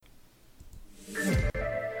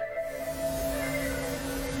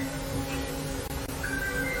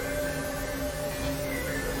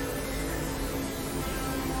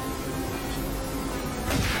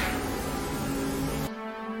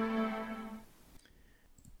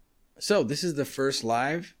So this is the first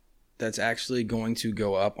live that's actually going to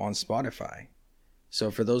go up on Spotify. So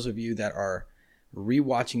for those of you that are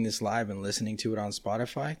rewatching this live and listening to it on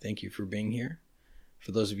Spotify, thank you for being here.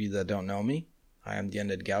 For those of you that don't know me, I am the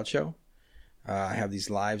Undead Gaucho. I have these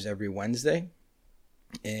lives every Wednesday,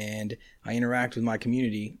 and I interact with my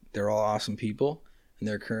community. They're all awesome people, and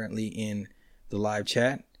they're currently in the live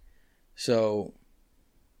chat. So,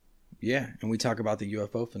 yeah, and we talk about the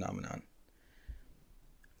UFO phenomenon.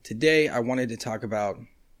 Today, I wanted to talk about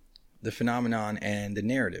the phenomenon and the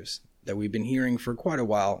narratives that we've been hearing for quite a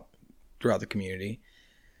while throughout the community,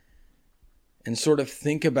 and sort of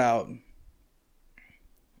think about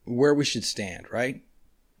where we should stand, right?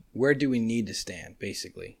 Where do we need to stand,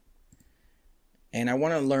 basically? And I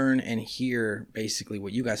want to learn and hear basically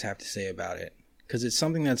what you guys have to say about it, because it's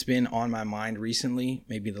something that's been on my mind recently,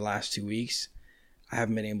 maybe the last 2 weeks. I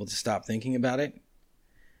haven't been able to stop thinking about it,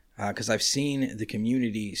 because I've seen the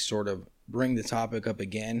community sort of bring the topic up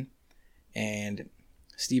again, and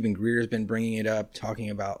Stephen Greer's been bringing it up,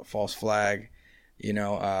 talking about false flag.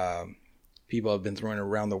 People have been throwing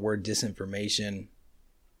around the word disinformation.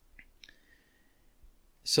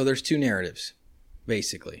 So there's two narratives,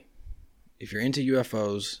 basically. If you're into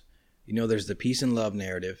UFOs, there's the peace and love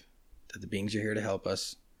narrative, that the beings are here to help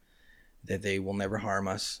us, that they will never harm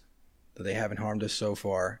us, that they haven't harmed us so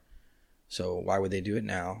far, so why would they do it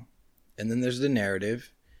now? And then there's the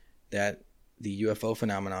narrative that the UFO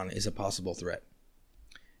phenomenon is a possible threat.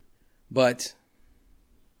 But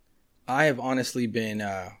I have honestly been,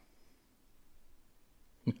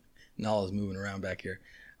 Nala's moving around back here.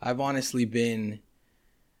 I've honestly been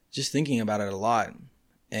just thinking about it a lot,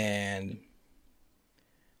 and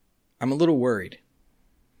I'm a little worried.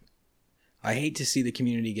 I hate to see the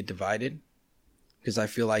community get divided, because I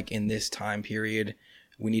feel like in this time period,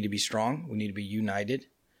 we need to be strong, we need to be united,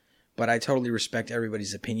 but I totally respect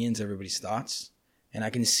everybody's opinions, everybody's thoughts, and I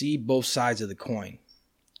can see both sides of the coin,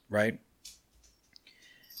 right?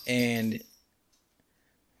 And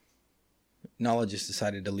Nala just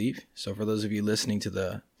decided to leave. So for those of you listening to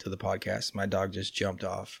the podcast, my dog just jumped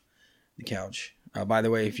off the couch. By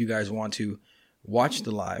the way, if you guys want to watch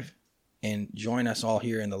the live and join us all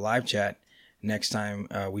here in the live chat next time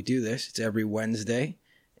we do this, it's every Wednesday,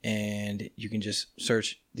 and you can just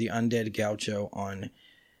search the Undead Gaucho on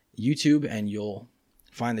YouTube and you'll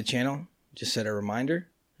find the channel. Just set a reminder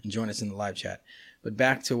and join us in the live chat. But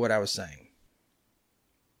back to what I was saying.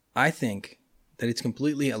 I think that it's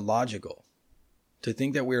completely illogical to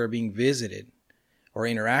think that we are being visited or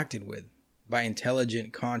interacted with by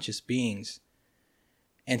intelligent, conscious beings,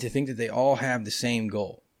 and to think that they all have the same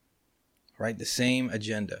goal, right? The same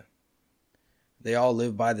agenda. They all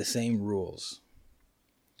live by the same rules.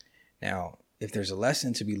 Now, if there's a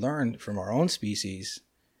lesson to be learned from our own species,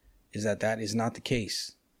 is that is not the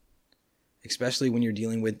case, especially when you're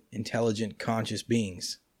dealing with intelligent, conscious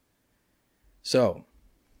beings. So,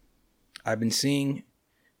 I've been seeing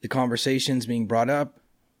the conversations being brought up.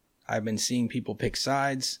 I've been seeing people pick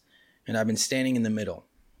sides, and I've been standing in the middle.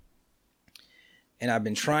 And I've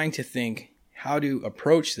been trying to think how to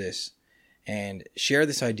approach this and share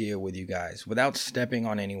this idea with you guys without stepping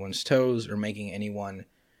on anyone's toes or making anyone,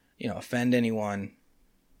 offend anyone,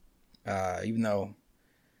 even though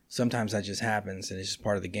sometimes that just happens and it's just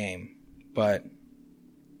part of the game. But,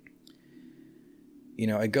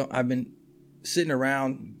 I've been sitting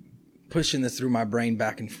around pushing this through my brain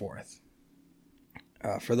back and forth.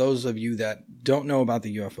 For those of you that don't know about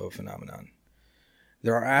the UFO phenomenon,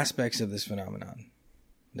 there are aspects of this phenomenon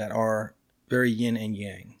that are very yin and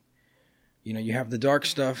yang. You have the dark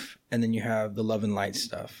stuff, and then you have the love and light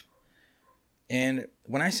stuff. And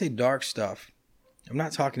when I say dark stuff, I'm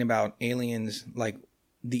not talking about aliens, like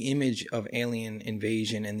the image of alien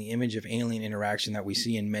invasion and the image of alien interaction that we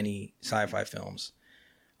see in many sci-fi films.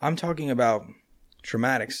 I'm talking about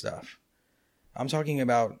traumatic stuff. I'm talking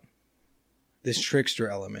about this trickster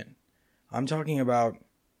element. I'm talking about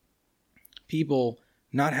people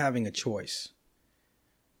not having a choice,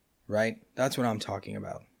 right? That's what I'm talking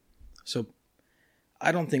about. So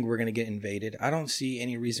I don't think we're going to get invaded. I don't see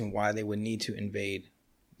any reason why they would need to invade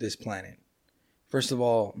this planet. First of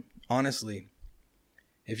all, honestly,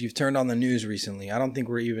 if you've turned on the news recently, I don't think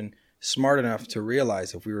we're even smart enough to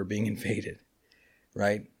realize if we were being invaded,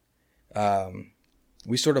 right?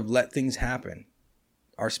 We sort of let things happen.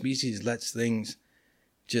 Our species lets things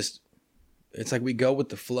just, it's like we go with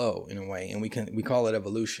the flow in a way, and we call it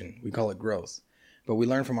evolution. We call it growth. But we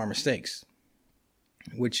learn from our mistakes,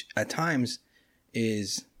 which at times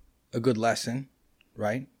is a good lesson,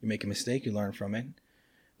 right? You make a mistake, you learn from it.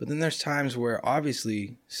 But then there's times where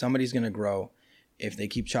obviously somebody's going to grow if they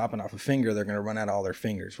keep chopping off a finger, they're going to run out of all their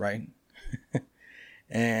fingers, right?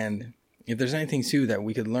 And if there's anything too that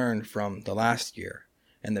we could learn from the last year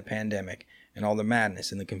and the pandemic and all the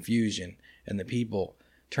madness and the confusion and the people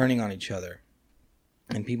turning on each other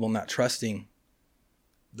and people not trusting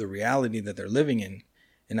the reality that they're living in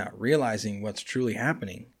and not realizing what's truly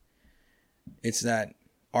happening, it's that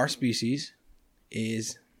our species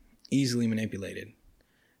is easily manipulated.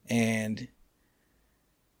 And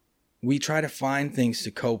we try to find things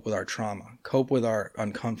to cope with our trauma, cope with our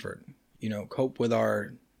uncomfort, cope with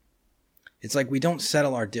it's like we don't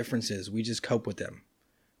settle our differences. We just cope with them,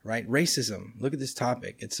 right? Racism. Look at this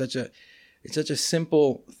topic. It's such a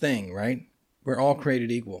simple thing, right? We're all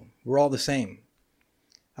created equal. We're all the same.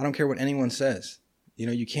 I don't care what anyone says.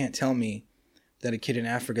 You can't tell me that a kid in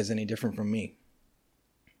Africa is any different from me.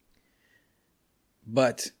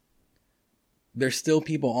 But there's still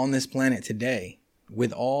people on this planet today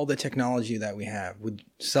with all the technology that we have, with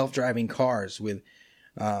self-driving cars, with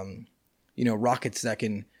rockets that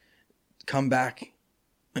can come back,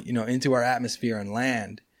 into our atmosphere and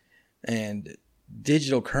land, and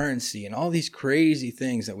digital currency and all these crazy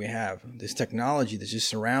things that we have, this technology that just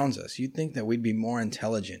surrounds us. You'd think that we'd be more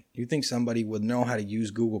intelligent. You'd think somebody would know how to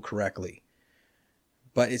use Google correctly.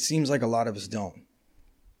 But it seems like a lot of us don't.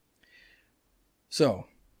 So,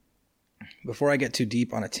 before I get too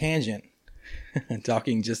deep on a tangent,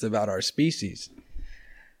 talking just about our species,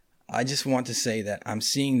 I just want to say that I'm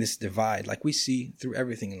seeing this divide like we see through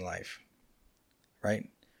everything in life, right?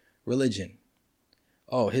 Religion.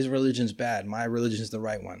 Oh, his religion's bad. My religion's the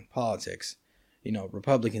right one. Politics.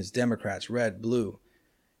 Republicans, Democrats, red, blue.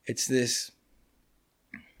 It's this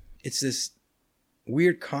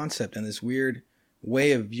weird concept and this weird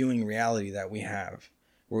way of viewing reality that we have,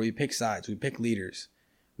 where we pick sides, we pick leaders,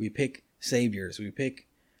 we pick saviors, we pick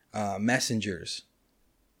messengers,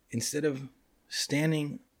 instead of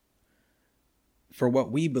standing for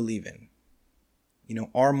what we believe in,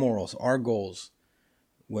 our morals, our goals,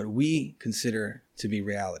 what we consider to be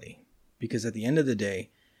reality. Because at the end of the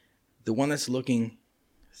day, the one that's looking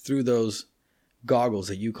through those goggles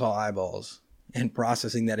that you call eyeballs and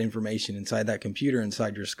processing that information inside that computer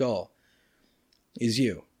inside your skull is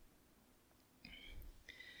you.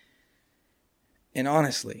 And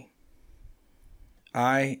honestly,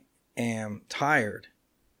 I am tired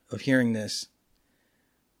of hearing this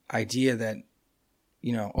idea that,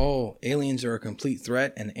 aliens are a complete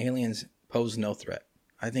threat and aliens pose no threat.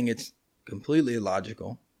 I think it's completely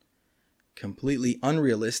illogical, completely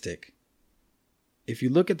unrealistic. If you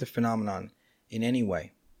look at the phenomenon in any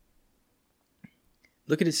way,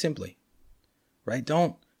 look at it simply, right?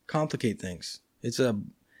 Don't complicate things. It's a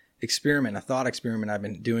thought experiment I've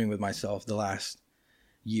been doing with myself the last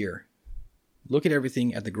year. Look at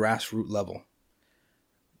everything at the grassroots level.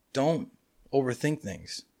 Don't overthink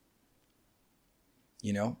things.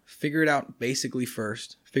 Figure it out basically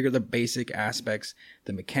first. Figure the basic aspects,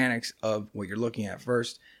 the mechanics of what you're looking at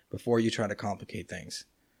first before you try to complicate things.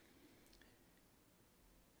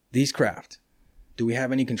 These craft, do we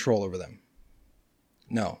have any control over them?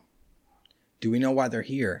 No. Do we know why they're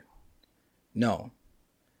here? No.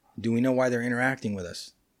 Do we know why they're interacting with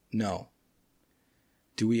us? No.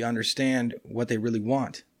 Do we understand what they really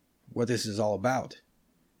want? What this is all about?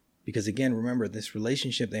 Because again, remember, this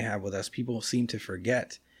relationship they have with us, people seem to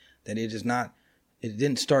forget that it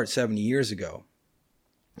didn't start 70 years ago.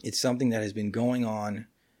 It's something that has been going on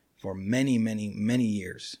for many, many, many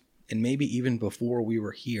years. And maybe even before we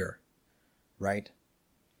were here, right?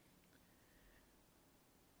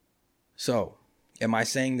 So, am I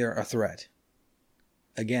saying they're a threat?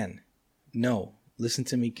 Again, no. Listen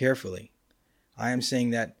to me carefully. I am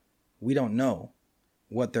saying that we don't know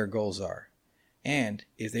what their goals are. And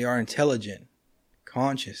if they are intelligent,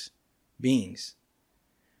 conscious beings,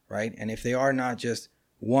 right? And if they are not just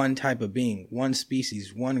one type of being, one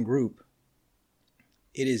species, one group,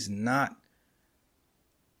 it is not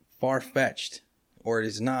far-fetched, or it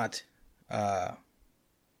is not, I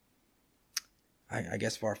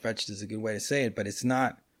guess far-fetched is a good way to say it, but it's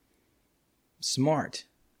not smart.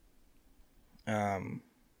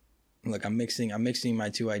 Look, I'm mixing my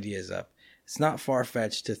two ideas up. It's not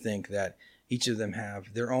far-fetched to think that each of them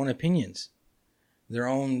have their own opinions, their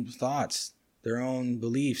own thoughts, their own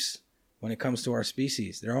beliefs when it comes to our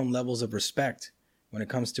species, their own levels of respect when it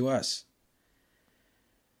comes to us.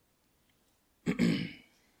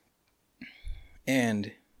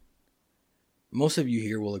 And most of you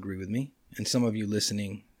here will agree with me, and some of you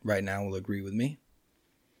listening right now will agree with me.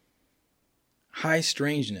 High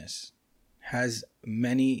strangeness has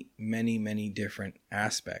many, many, many different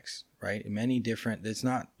aspects, right? It's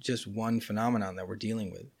not just one phenomenon that we're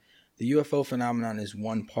dealing with. The UFO phenomenon is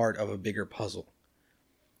one part of a bigger puzzle.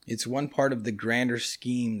 It's one part of the grander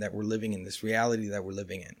scheme that we're living in, this reality that we're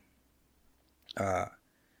living in.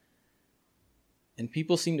 And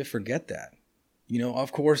people seem to forget that.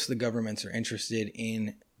 Of course the governments are interested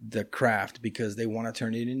in the craft because they want to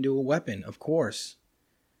turn it into a weapon, of course.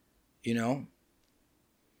 And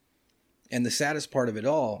the saddest part of it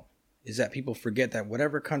all is that people forget that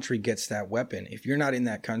whatever country gets that weapon, if you're not in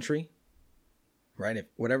that country, right? If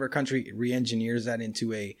whatever country re-engineers that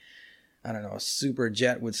into a super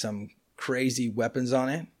jet with some crazy weapons on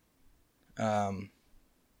it, the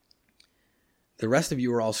rest of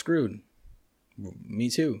you are all screwed.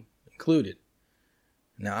 Me too, included.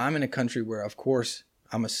 Now, I'm in a country where, of course,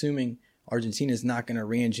 I'm assuming Argentina is not going to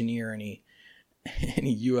re-engineer any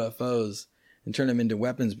UFOs and turn them into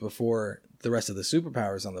weapons before the rest of the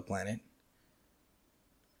superpowers on the planet.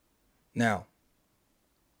 Now,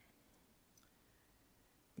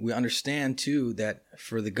 we understand, too, that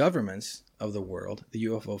for the governments of the world, the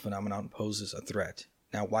UFO phenomenon poses a threat.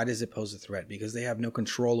 Now, why does it pose a threat? Because they have no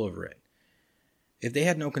control over it. If they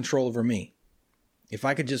had no control over me, if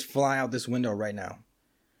I could just fly out this window right now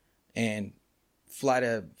and fly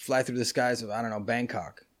through the skies of,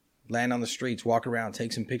 Bangkok, land on the streets, walk around,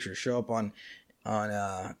 take some pictures, show up on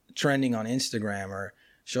trending on Instagram, or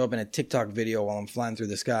show up in a TikTok video while I'm flying through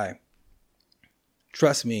the sky,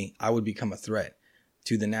 trust me, I would become a threat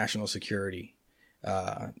to the national security,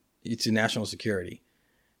 and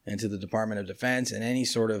to the Department of Defense and any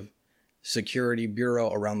sort of security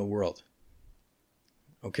bureau around the world.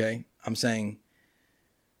 Okay? I'm saying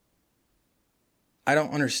I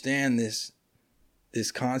don't understand this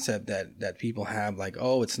concept that people have, like,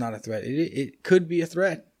 oh, it's not a threat. It could be a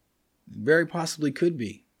threat. Very possibly could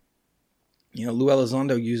be. Lou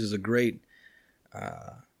Elizondo uses a great,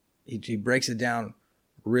 he breaks it down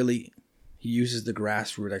really. He uses the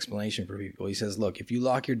grassroots explanation for people. He says, look, if you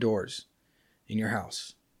lock your doors in your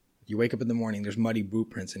house, you wake up in the morning, there's muddy boot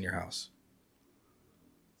prints in your house,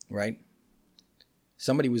 right?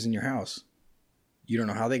 Somebody was in your house. You don't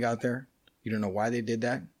know how they got there. You don't know why they did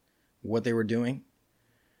that, what they were doing,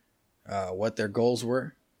 what their goals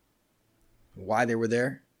were, why they were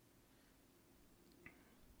there.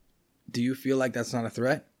 Do you feel like that's not a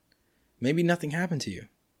threat? Maybe nothing happened to you.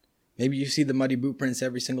 Maybe you see the muddy boot prints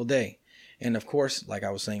every single day. And of course, like I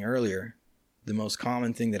was saying earlier, the most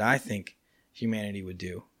common thing that I think humanity would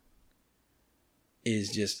do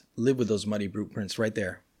is just live with those muddy boot prints right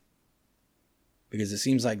there. Because it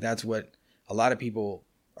seems like that's what a lot of people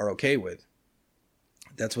are okay with.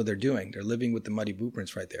 That's what they're doing. They're living with the muddy boot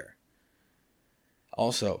prints right there.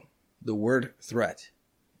 Also, the word threat.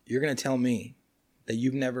 You're going to tell me that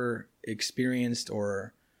you've never experienced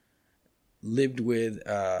or lived with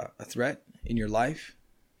a threat in your life?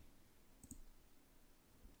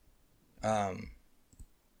 I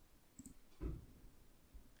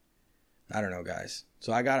don't know, guys.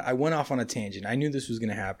 So I went off on a tangent. I knew this was going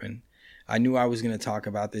to happen. I knew I was going to talk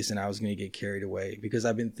about this and I was going to get carried away because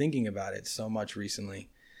I've been thinking about it so much recently.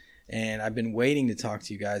 And I've been waiting to talk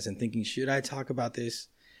to you guys and thinking, should I talk about this?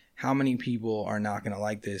 How many people are not going to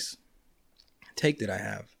like this take that I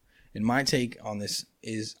have? And my take on this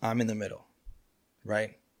is I'm in the middle,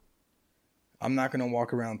 right? I'm not going to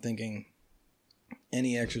walk around thinking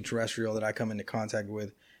any extraterrestrial that I come into contact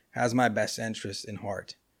with has my best interest in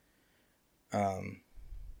heart.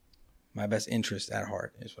 My best interest at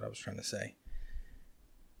heart is what I was trying to say.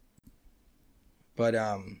 But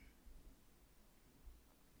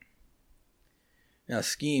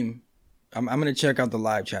scheme. I'm going to check out the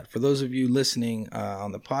live chat. For those of you listening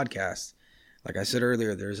on the podcast, like I said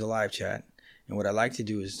earlier, there's a live chat, and what I like to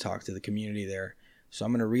do is talk to the community there. So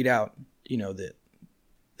I'm going to read out, the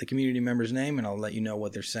community member's name, and I'll let you know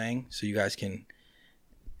what they're saying, so you guys can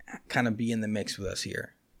kind of be in the mix with us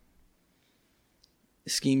here.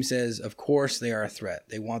 Scheme says, of course they are a threat.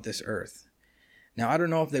 They want this Earth. Now, I don't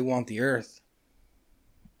know if they want the Earth,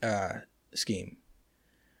 Scheme.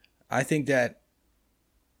 I think that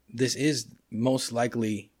this is most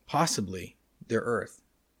likely, possibly, their Earth.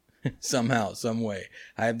 Somehow, some way.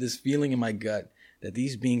 I have this feeling in my gut that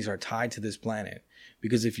these beings are tied to this planet.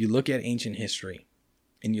 Because if you look at ancient history,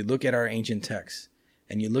 and you look at our ancient texts,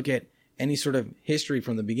 and you look at any sort of history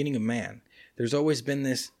from the beginning of man, there's always been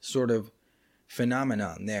this sort of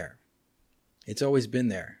phenomenon there. It's always been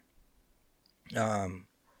there.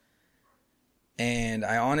 And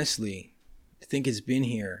I honestly think it's been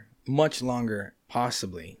here much longer,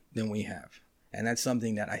 possibly, than we have. And that's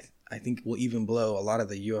something that I think will even blow a lot of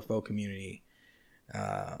the UFO community,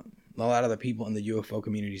 a lot of the people in the UFO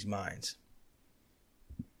community's minds.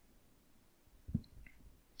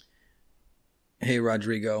 Hey,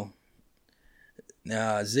 Rodrigo.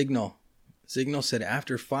 Signal said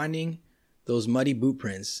after finding those muddy boot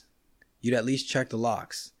prints, you'd at least check the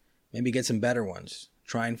locks, maybe get some better ones,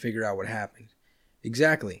 try and figure out what happened.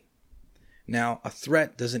 Exactly. Now, a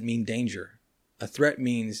threat doesn't mean danger. A threat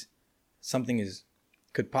means something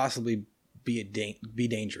could possibly be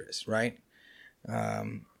dangerous, right?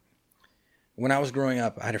 When I was growing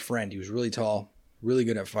up, I had a friend. He was really tall, really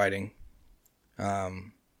good at fighting,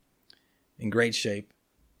 in great shape,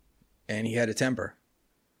 and he had a temper.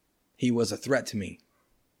 He was a threat to me,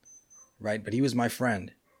 right? But he was my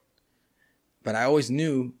friend. But I always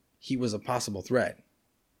knew he was a possible threat.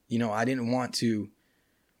 You know, I didn't want to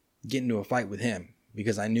get into a fight with him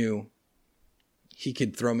because I knew he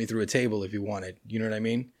could throw me through a table if he wanted. You know what I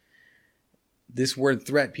mean? This word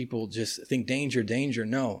threat, people just think danger, danger.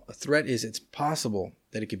 No, a threat is it's possible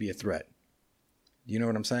that it could be a threat. You know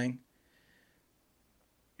what I'm saying?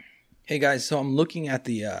 Hey guys, so I'm looking at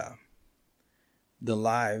the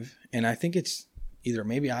live, and I think it's either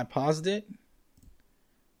maybe I paused it.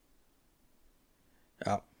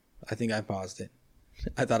 Oh, I think I paused it.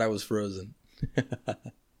 I thought I was frozen.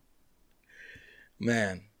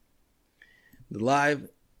 Man, the live,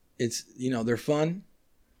 it's, they're fun,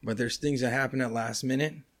 but there's things that happen at last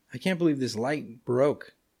minute. I can't believe this light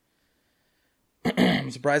broke.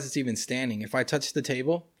 I'm surprised it's even standing. If I touch the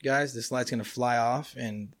table, guys, this light's going to fly off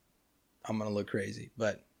and I'm going to look crazy,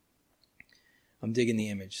 but I'm digging the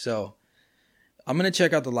image. So I'm going to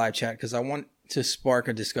check out the live chat because I want to spark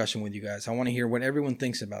a discussion with you guys. I want to hear what everyone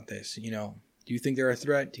thinks about this. Do you think they're a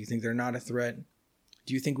threat? Do you think they're not a threat?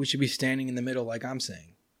 Do you think we should be standing in the middle like I'm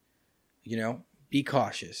saying? Be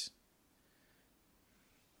cautious.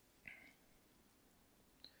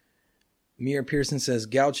 Mir Pearson says,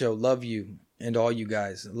 Gaucho, love you and all you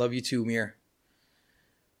guys. Love you too, Mir.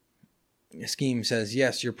 Scheme says,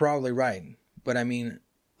 yes, you're probably right. But I mean,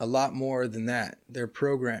 a lot more than that. They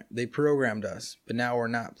programmed us, but now we're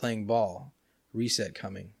not playing ball. Reset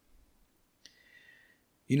coming.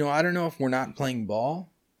 I don't know if we're not playing ball,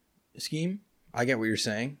 Scheme. I get what you're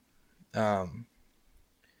saying. I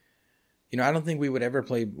don't think we would have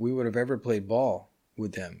ever played ball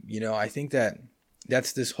with them. I think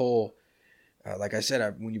that's this whole, like I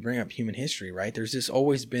said, when you bring up human history, right? There's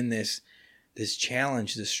always been this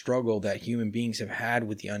challenge, this struggle that human beings have had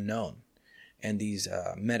with the unknown and these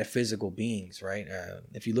metaphysical beings, right?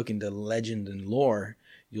 If you look into legend and lore,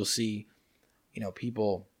 you'll see,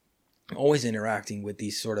 people always interacting with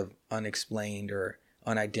these sort of unexplained or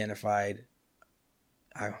unidentified,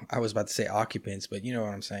 I was about to say occupants, but you know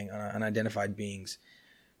what I'm saying, unidentified beings.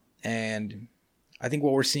 And I think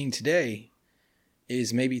what we're seeing today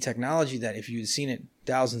is maybe technology that if you had seen it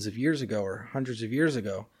thousands of years ago or hundreds of years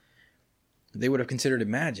ago, they would have considered it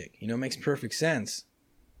magic. It makes perfect sense.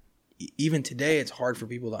 Even today, it's hard for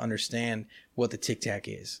people to understand what the Tic Tac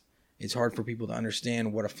is. It's hard for people to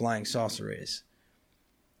understand what a flying saucer is.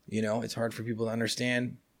 It's hard for people to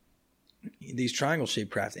understand these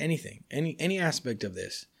triangle-shaped crafts. Anything, any aspect of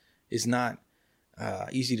this is not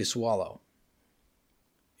easy to swallow.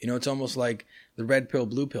 It's almost like the red pill,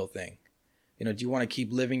 blue pill thing. Do you want to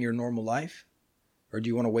keep living your normal life? Or do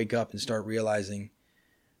you want to wake up and start realizing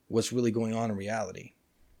what's really going on in reality?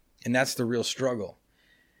 And that's the real struggle.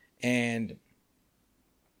 And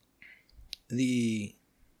the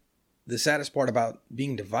saddest part about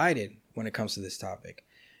being divided when it comes to this topic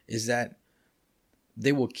is that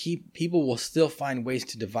people will still find ways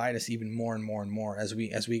to divide us even more and more and more as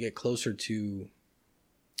we get closer to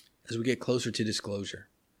disclosure.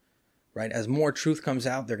 Right? As more truth comes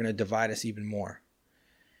out, they're going to divide us even more.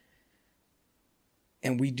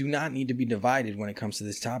 And we do not need to be divided when it comes to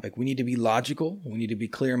this topic. We need to be logical. We need to be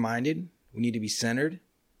clear-minded. We need to be centered.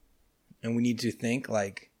 And we need to think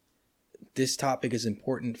like this topic is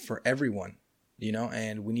important for everyone,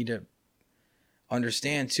 and we need to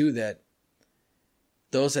understand too that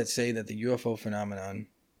those that say that the UFO phenomenon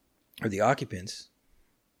or the occupants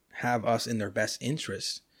have us in their best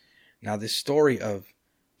interest. Now, this story of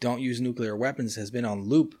don't use nuclear weapons has been on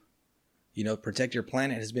loop. Protect your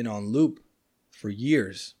planet has been on loop for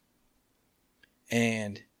years.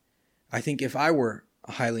 And I think if I were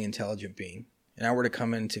a highly intelligent being and I were to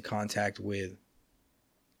come into contact with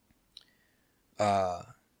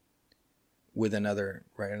another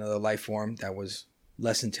life form that was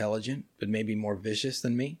less intelligent, but maybe more vicious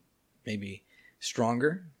than me, maybe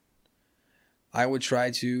stronger, I would try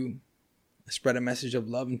to spread a message of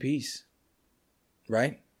love and peace,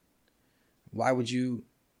 right? Why would you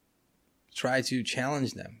try to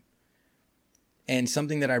challenge them? And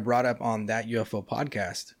something that I brought up on that UFO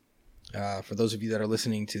podcast, for those of you that are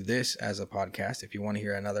listening to this as a podcast, if you want to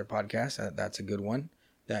hear another podcast, that's a good one,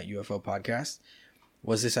 that UFO podcast.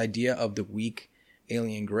 was this idea of the weak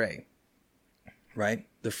alien gray, right?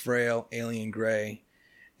 The frail alien gray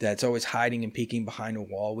that's always hiding and peeking behind a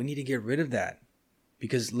wall. We need to get rid of that,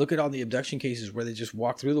 because look at all the abduction cases where they just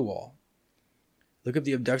walk through the wall. Look at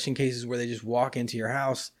the abduction cases where they just walk into your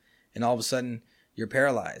house and all of a sudden you're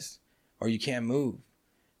paralyzed or you can't move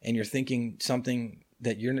and you're thinking something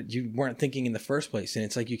that you weren't thinking in the first place. And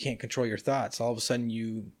it's like you can't control your thoughts. All of a sudden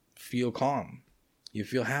you feel calm. You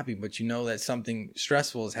feel happy, but you know that something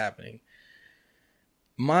stressful is happening.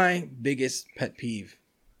 My biggest pet peeve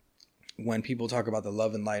when people talk about the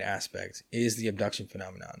love and light aspect is the abduction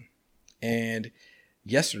phenomenon. And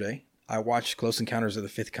yesterday, I watched Close Encounters of the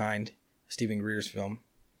Fifth Kind, Stephen Greer's film,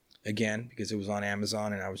 again, because it was on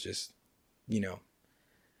Amazon and I was just,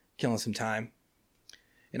 killing some time.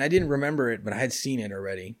 And I didn't remember it, but I had seen it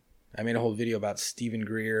already. I made a whole video about Stephen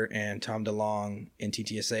Greer and Tom DeLonge and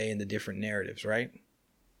TTSA and the different narratives, right?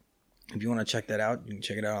 If you want to check that out, you can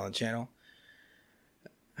check it out on the channel.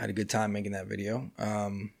 I had a good time making that video.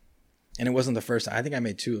 And it wasn't the first time. I think I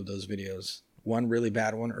made 2 of those videos. One really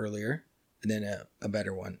bad one earlier, and then a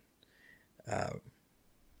better one.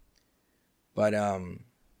 But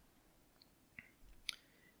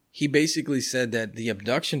he basically said that the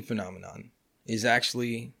abduction phenomenon is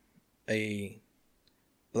actually a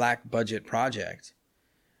black budget project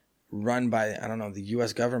run by, I don't know, the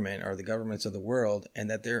U.S. government or the governments of the world, and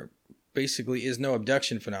that there basically is no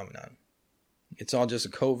abduction phenomenon. It's all just a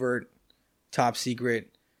covert, top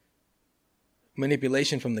secret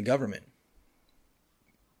manipulation from the government.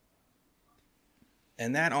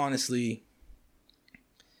 And that honestly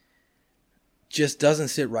just doesn't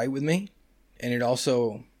sit right with me. And it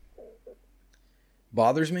also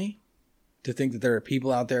bothers me to think that there are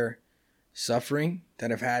people out there suffering that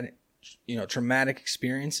have had, traumatic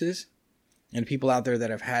experiences, and people out there that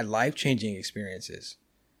have had life-changing experiences.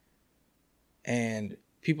 And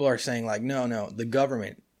people are saying like, no, the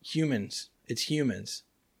government, humans, it's humans.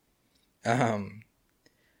 And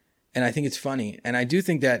I think it's funny. And I do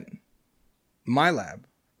think that my lab,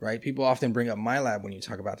 right? People often bring up my lab when you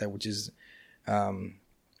talk about that, which is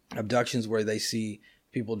abductions where they see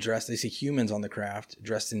people dressed, they see humans on the craft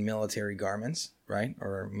dressed in military garments, right?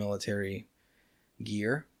 Or military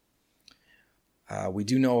gear. We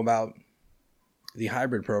do know about the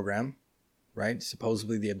hybrid program, right?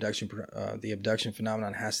 Supposedly the abduction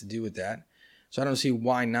phenomenon has to do with that. So I don't see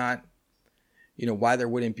why not, why there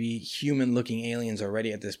wouldn't be human-looking aliens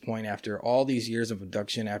already at this point after all these years of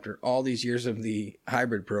abduction, after all these years of the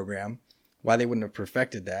hybrid program, why they wouldn't have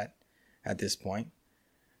perfected that at this point.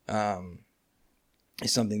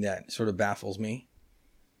 Is something that sort of baffles me.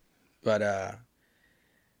 But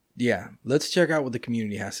yeah, let's check out what the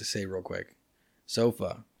community has to say real quick.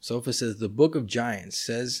 Sofa says, the Book of Giants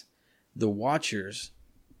says the Watchers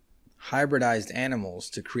hybridized animals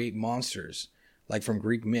to create monsters like from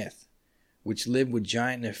Greek myth, which live with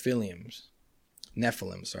giant Nephilim,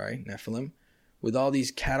 with all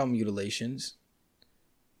these cattle mutilations.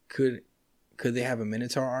 Could they have a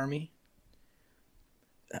Minotaur army?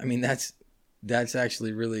 I mean, that's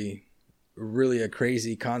actually really, really a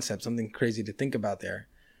crazy concept, something crazy to think about there.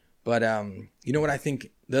 But you know what I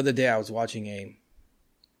think? The other day I was watching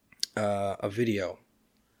a video.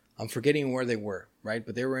 I'm forgetting where they were, right?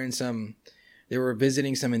 But they were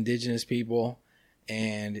visiting some indigenous people,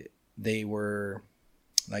 and they were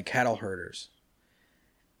like cattle herders.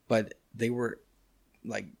 But they were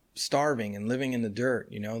like starving and living in the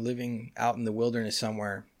dirt, living out in the wilderness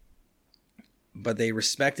somewhere. But they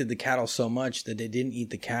respected the cattle so much that they didn't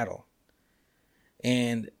eat the cattle.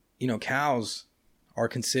 And, cows are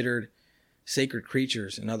considered sacred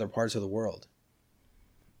creatures in other parts of the world.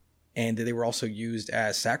 And they were also used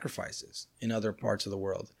as sacrifices in other parts of the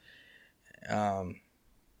world. I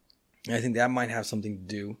think that might have something to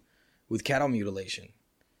do with cattle mutilation.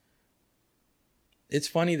 It's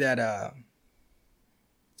funny that,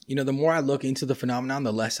 the more I look into the phenomenon,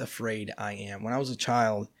 the less afraid I am. When I was a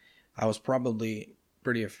child, I was probably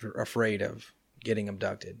pretty afraid of getting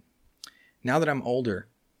abducted. Now that I'm older,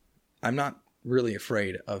 I'm not really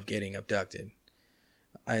afraid of getting abducted.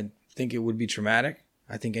 I think it would be traumatic.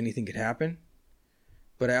 I think anything could happen.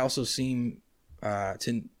 But I also seem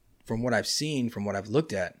from what I've seen, from what I've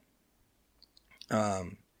looked at,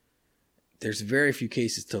 there's very few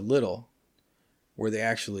cases to little where they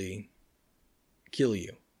actually kill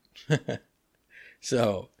you.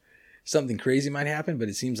 So something crazy might happen, but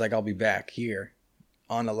it seems like I'll be back here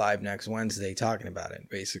on the live next Wednesday talking about it,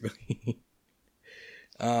 basically.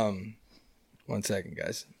 1 second,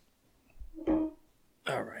 guys.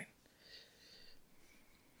 All right.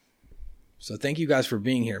 So thank you guys for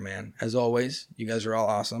being here, man. As always, you guys are all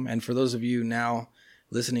awesome. And for those of you now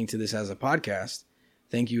listening to this as a podcast,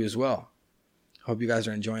 thank you as well. Hope you guys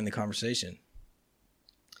are enjoying the conversation.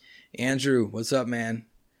 Andrew, what's up, man?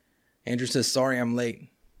 Andrew says, sorry I'm late.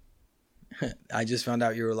 I just found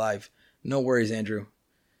out you were live. No worries, Andrew.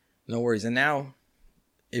 No worries. And now,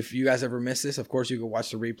 if you guys ever miss this, of course, you can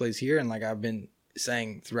watch the replays here. And like I've been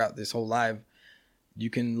saying throughout this whole live, you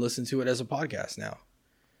can listen to it as a podcast now.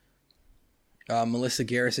 Melissa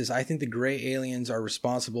Garris says, I think the gray aliens are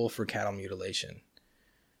responsible for cattle mutilation.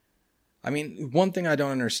 I mean, one thing I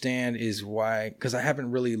don't understand is why, because I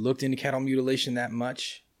haven't really looked into cattle mutilation that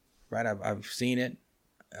much, right? I've seen it.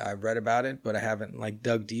 I've read about it, but I haven't like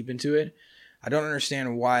dug deep into it. I don't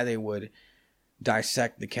understand why they would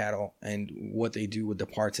dissect the cattle and what they do with the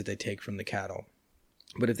parts that they take from the cattle.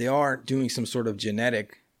 But if they are doing some sort of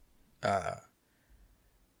genetic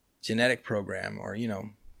program or,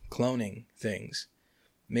 cloning things,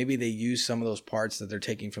 maybe they use some of those parts that they're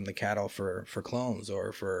taking from the cattle for clones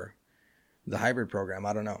or for the hybrid program.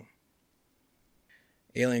 I don't know.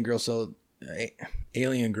 Alien Girl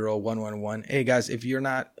 111. Hey guys, if you're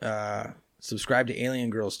not subscribed to Alien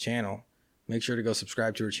Girl's channel, make sure to go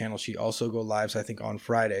subscribe to her channel. She also go lives, I think, on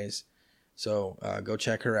Fridays. So go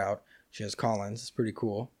check her out. She has call-ins. It's pretty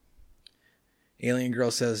cool. Alien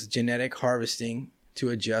Girl says genetic harvesting to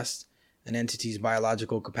adjust an entity's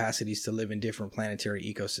biological capacities to live in different planetary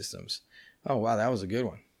ecosystems. Oh, wow, that was a good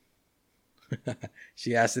one.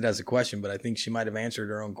 She asked it as a question, but I think she might have answered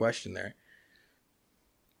her own question there.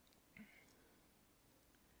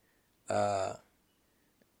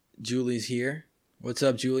 Julie's here. What's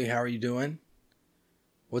up, Julie? How are you doing?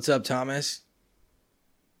 What's up, Thomas?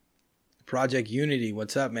 Project Unity.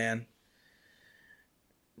 What's up, man?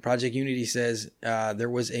 Project Unity says there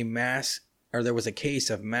was a case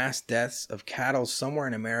of mass deaths of cattle somewhere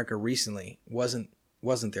in America recently. Wasn't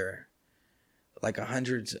there? Like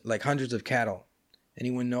hundreds of cattle.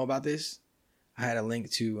 Anyone know about this? I had a link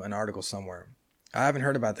to an article somewhere. I haven't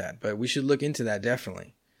heard about that, but we should look into that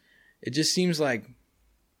definitely. It just seems like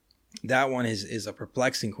that one is a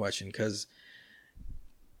perplexing question because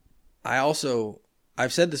I've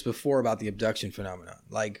said this before about the abduction phenomenon.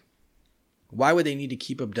 Like, why would they need to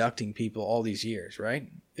keep abducting people all these years, right?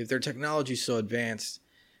 If their technology is so advanced,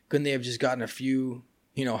 couldn't they have just gotten a few,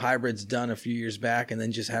 hybrids done a few years back and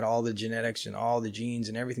then just had all the genetics and all the genes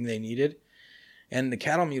and everything they needed? And the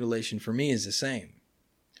cattle mutilation for me is the same,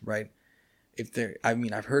 right?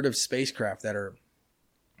 I've heard of spacecraft that are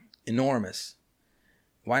enormous.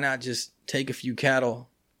 Why not just take a few cattle,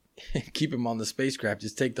 keep them on the spacecraft,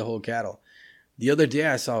 just take the whole cattle? The other day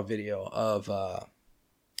I saw a video of,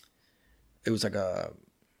 it was like a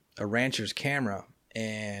rancher's camera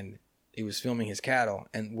and he was filming his cattle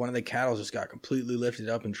and one of the cattle just got completely lifted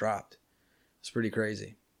up and dropped. It's pretty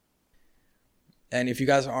crazy. And if you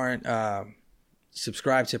guys aren't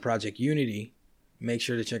subscribed to Project Unity, make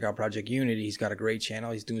sure to check out Project Unity. He's got a great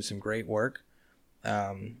channel. He's doing some great work.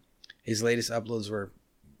 His latest uploads were,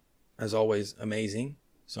 as always, amazing.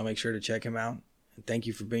 So make sure to check him out. And thank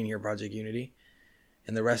you for being here, Project Unity.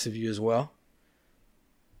 And the rest of you as well.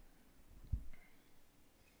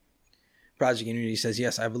 Project Unity says,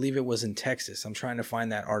 yes, I believe it was in Texas. I'm trying to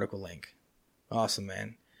find that article link. Awesome,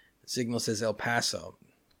 man. Signal says El Paso.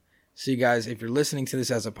 See, guys, if you're listening to this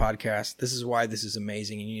as a podcast, this is why this is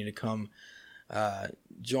amazing. You need to come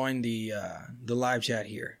join the live chat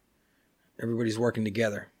here. Everybody's working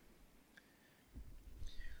together.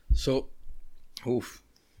 So, oof.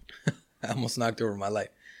 I almost knocked over my light.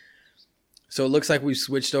 So it looks like we've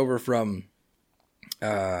switched over from...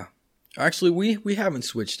 actually, we haven't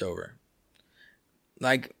switched over.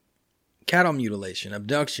 Like cattle mutilation,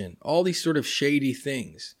 abduction, all these sort of shady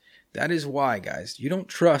things. That is why, guys, you don't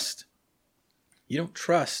trust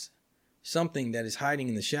something that is hiding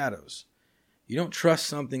in the shadows. You don't trust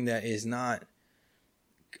something that is not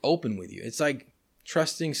open with you. It's like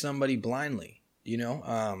trusting somebody blindly,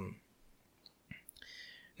 Now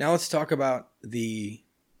let's talk about the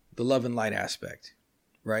love and light aspect,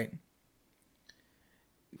 right?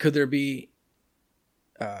 Could there be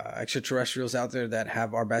extraterrestrials out there that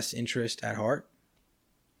have our best interest at heart?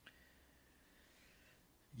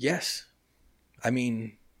 Yes. I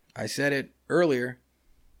mean, I said it earlier.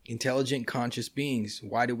 Intelligent, conscious beings.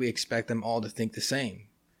 Why do we expect them all to think the same?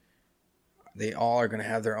 They all are going to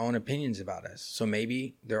have their own opinions about us. So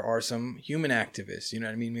maybe there are some human activists. You know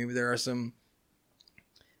what I mean? Maybe there are some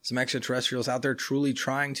extraterrestrials out there truly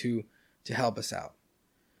trying to help us out.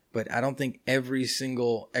 But I don't think every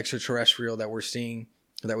single extraterrestrial that we're seeing,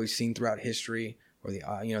 that we've seen throughout history, or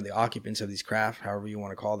the occupants of these craft, however you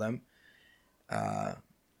want to call them,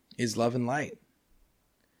 is love and light.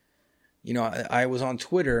 I was on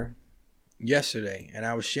Twitter yesterday, and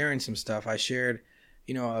I was sharing some stuff. I shared,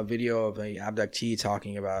 a video of a abductee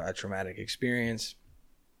talking about a traumatic experience.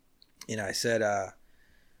 And I said,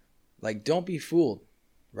 don't be fooled,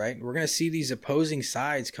 right? We're going to see these opposing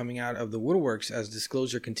sides coming out of the woodworks as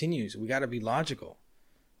disclosure continues. We got to be logical.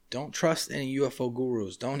 Don't trust any UFO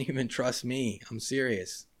gurus. Don't even trust me. I'm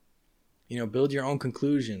serious. Build your own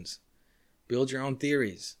conclusions. Build your own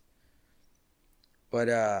theories.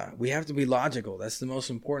 But we have to be logical. That's the most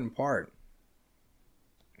important part.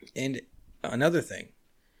 And another thing,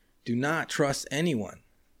 do not trust anyone.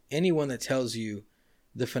 Anyone that tells you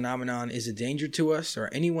the phenomenon is a danger to us, or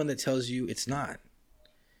anyone that tells you it's not.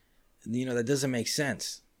 That doesn't make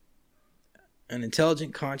sense. An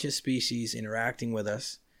intelligent, conscious species interacting with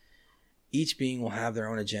us, each being will have their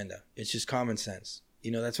own agenda. It's just common sense.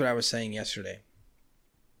 That's what I was saying yesterday.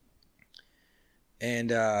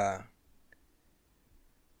 And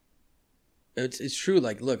it's true.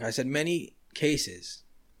 Look, I said many cases,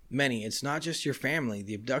 it's not just your family.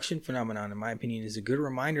 The abduction phenomenon, in my opinion, is a good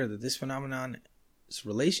reminder that this phenomenon's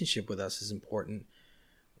relationship with us is important,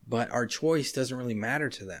 but our choice doesn't really matter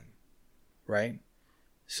to them, right?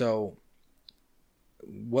 So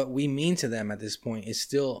what we mean to them at this point is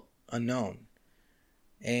still unknown.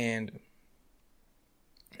 And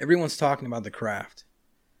everyone's talking about the craft.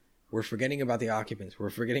 We're forgetting about the occupants. We're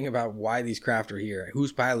forgetting about why these craft are here,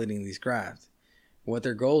 who's piloting these craft, what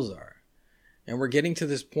their goals are. And we're getting to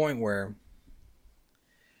this point where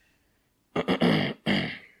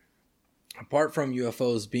apart from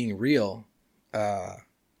UFOs being real,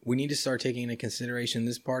 we need to start taking into consideration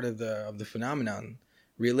this part of the phenomenon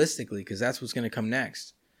realistically, because that's what's going to come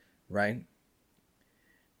next, right?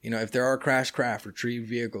 If there are crashed craft, retrieved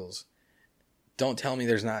vehicles, don't tell me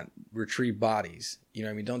there's not retrieved bodies.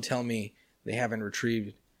 Don't tell me they haven't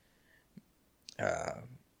retrieved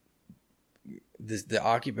the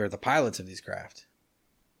occupant or the pilots of these craft.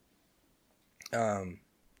 And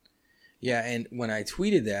when I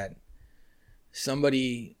tweeted that,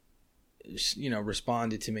 somebody,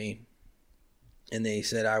 responded to me, and they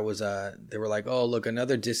said they were like, "Oh, look,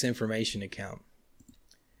 another disinformation account."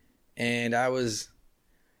 And I was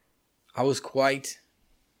quite,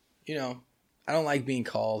 I don't like being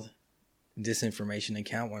called disinformation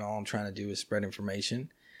account when all I'm trying to do is spread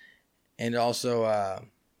information. And also,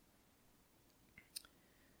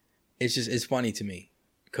 it's funny to me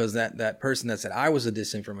because that person that said I was a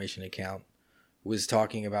disinformation account was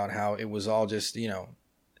talking about how it was all just, the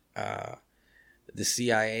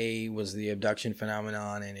CIA was the abduction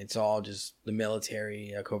phenomenon, and it's all just the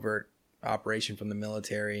military, a covert operation from the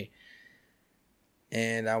military.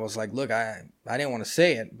 And I was like, look, I didn't want to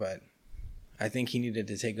say it, but I think he needed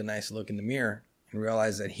to take a nice look in the mirror and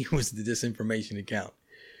realize that he was the disinformation account.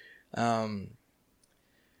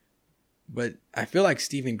 But I feel like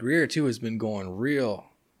Stephen Greer, too, has been going real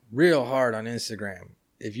hard on Instagram.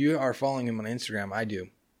 If you are following him on Instagram, I do.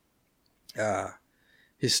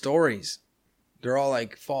 His stories, they're all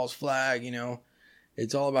like false flag,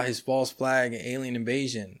 It's all about his false flag alien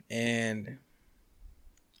invasion. And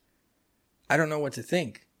I don't know what to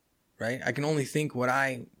think, right? I can only think what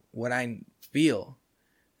I feel.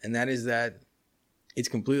 And that is that it's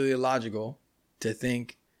completely illogical to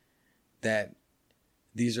think that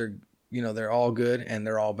these are, they're all good and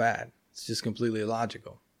they're all bad. It's just completely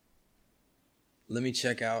illogical. Let me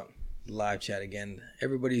check out the live chat again.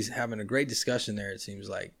 Everybody's having a great discussion there, it seems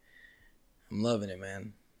like. I'm loving it,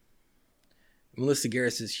 man. Melissa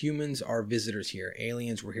Garrett says, humans are visitors here.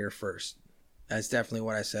 Aliens were here first. That's definitely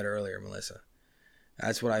what I said earlier, Melissa.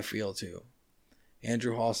 That's what I feel, too.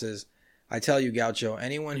 Andrew Hall says, I tell you, Gaucho,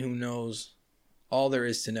 anyone who knows all there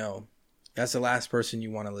is to know, that's the last person you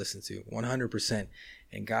want to listen to. 100%.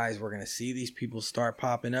 And guys, we're going to see these people start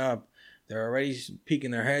popping up. They're already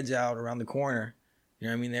peeking their heads out around the corner. You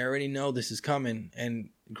know what I mean? They already know this is coming. And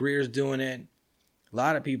Greer's doing it. A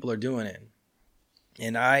lot of people are doing it.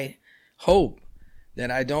 And I hope that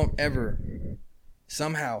I don't ever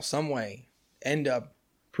somehow, some way, end up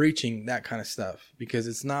preaching that kind of stuff, because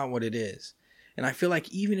it's not what it is. And I feel like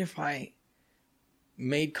even if I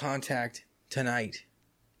made contact tonight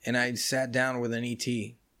and I sat down with an ET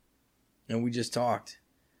and we just talked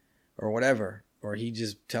or whatever, or he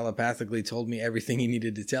just telepathically told me everything he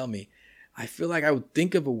needed to tell me, I feel like I would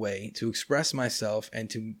think of a way to express myself and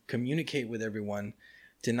to communicate with everyone,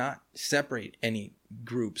 to not separate any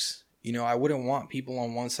groups. I wouldn't want people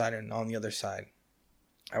on one side and on the other side.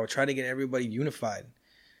 I would try to get everybody unified.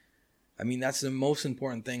 I mean, that's the most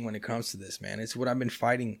important thing when it comes to this, man. It's what I've been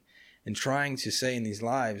fighting and trying to say in these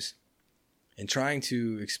lives and trying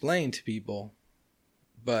to explain to people.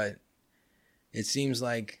 But it seems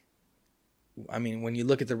like I mean, when you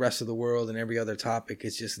look at the rest of the world and every other topic,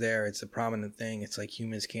 it's just there. It's a prominent thing. It's like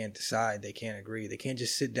humans can't decide. They can't agree. They can't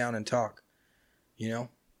just sit down and talk, you know?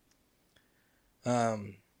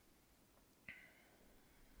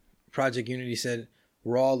 Project Unity said,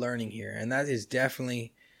 we're all learning here. And that is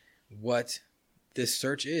definitely what this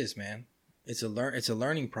search is, man. It's a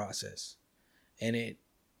learning process. And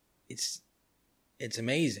it's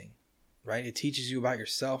amazing, right? It teaches you about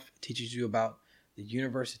yourself. It teaches you about the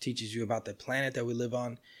universe. It teaches you about the planet that we live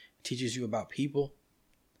on. It teaches you about people.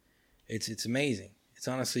 It's amazing. It's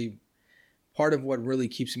honestly part of what really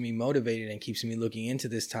keeps me motivated and keeps me looking into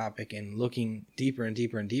this topic and looking deeper and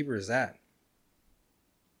deeper and deeper is that.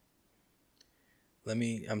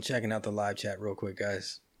 I'm checking out the live chat real quick,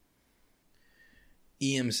 guys.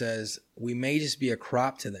 EM says, we may just be a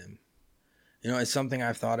crop to them. You know, it's something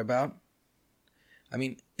I've thought about. I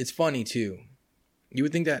mean, it's funny too. You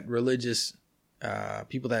would think that religious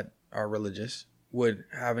people that are religious would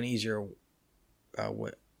have an easier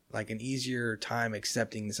time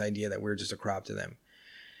accepting this idea that we're just a crop to them.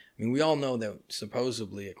 I mean, we all know that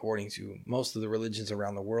supposedly, according to most of the religions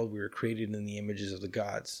around the world, we were created in the images of the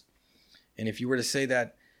gods. And if you were to say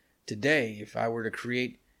that today, if I were to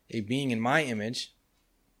create a being in my image,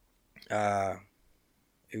 it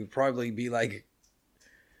would probably be like,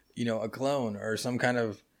 you know, a clone or some kind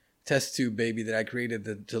of test tube baby that I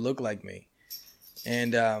created to look like me.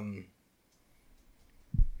 And,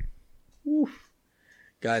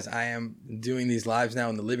 guys, I am doing these lives now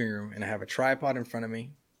in the living room, and I have a tripod in front of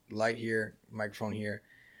me, light here, microphone here,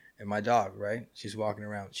 and my dog, right? She's walking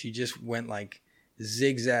around. She just went like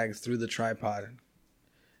zigzag through the tripod.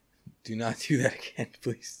 Do not do that again,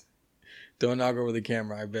 please. Don't knock over the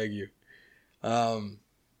camera, I beg you.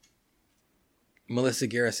 Melissa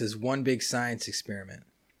Guerra says, one big science experiment.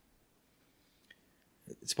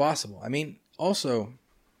 It's possible. I mean, also,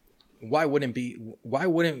 why wouldn't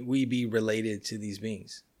we be related to these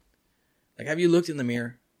beings? Like, have you looked in the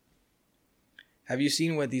mirror? Have you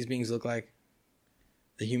seen what these beings look like?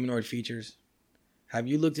 The humanoid features? Have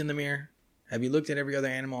you looked in the mirror? Have you looked at every other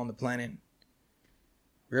animal on the planet?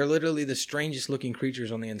 We're literally the strangest looking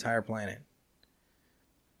creatures on the entire planet.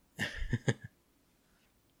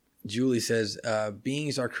 Julie says,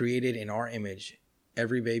 beings are created in our image.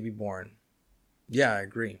 Every baby born. Yeah, I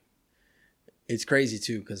agree. It's crazy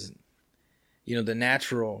too, because, you know, the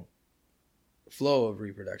natural flow of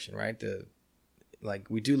reproduction, right?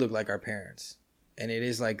 We do look like our parents, and it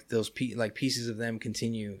is like those pieces of them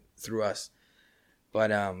continue through us.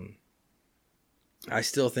 But I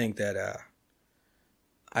still think that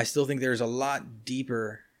there's a lot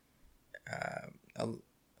deeper, a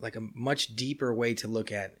much deeper way to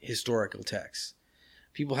look at historical texts.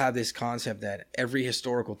 People have this concept that every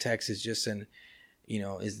historical text is just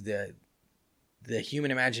is the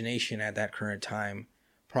human imagination at that current time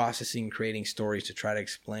processing, creating stories to try to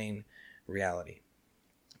explain reality.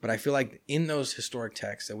 But I feel like in those historic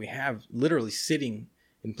texts that we have literally sitting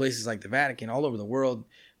in places like the Vatican all over the world,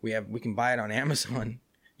 we can buy it on Amazon.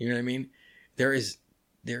 You know what I mean? There is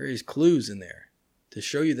clues in there to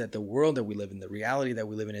show you that the world that we live in, the reality that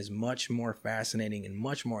we live in, is much more fascinating and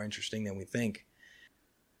much more interesting than we think.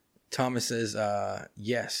 Thomas says,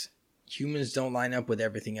 yes, humans don't line up with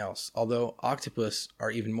everything else, although octopus are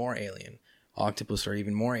even more alien.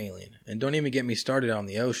 And don't even get me started on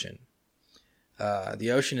the ocean.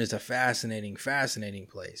 The ocean is a fascinating, fascinating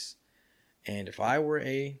place. And if I were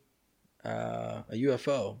a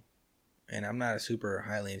UFO, and I'm not a super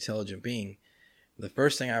highly intelligent being, the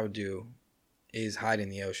first thing I would do is hide in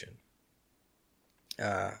the ocean.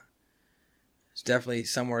 It's definitely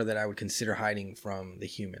somewhere that I would consider hiding from the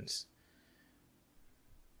humans.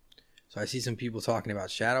 So I see some people talking about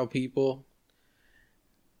shadow people.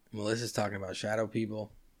 Melissa's talking about shadow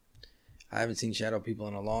people. I haven't seen shadow people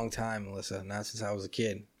in a long time, Melissa. Not since I was a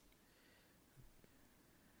kid.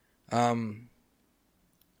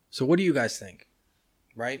 So what do you guys think?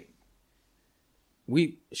 Right?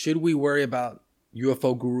 Should we worry about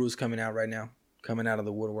UFO gurus coming out right now? Coming out of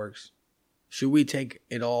the woodworks? Should we take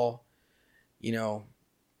it all,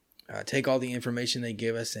 take all the information they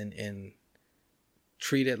give us and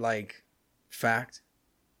treat it like fact?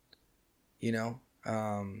 It's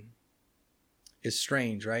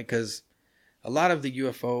strange, right? Because a lot of the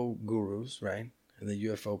UFO gurus, right, and the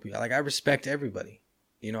UFO people, I respect everybody.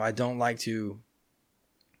 I don't like to,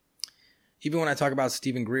 even when I talk about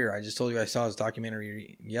Stephen Greer, I just told you I saw his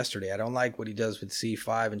documentary yesterday. I don't like what he does with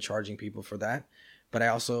C5 and charging people for that. But I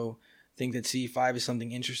also think that C5 is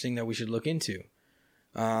something interesting that we should look into.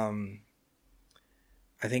 I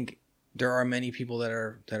think there are many people that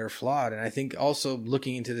are flawed. And I think also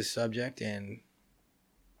looking into this subject and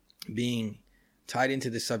being tied into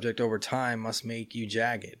this subject over time must make you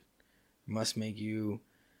jagged, must make you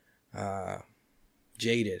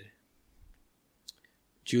jaded.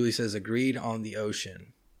 Julie says, agreed on the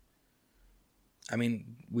ocean. I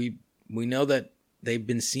mean, we know that they've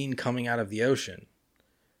been seen coming out of the ocean.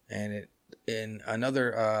 And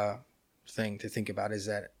another thing to think about is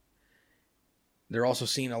that they're also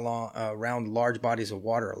seen around large bodies of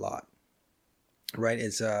water a lot. Right?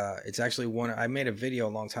 It's actually one. I made a video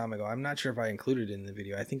a long time ago. I'm not sure if I included it in the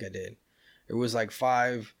video. I think I did. It was like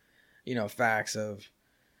 5, facts of,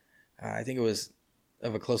 I think it was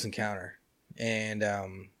of a close encounter. And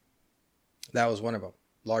that was one of them.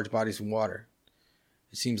 Large bodies of water.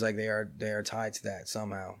 It seems like they are tied to that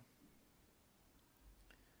somehow.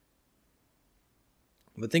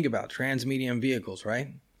 But think about transmedium vehicles, right?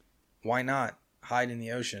 Why not hide in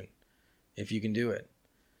the ocean if you can do it?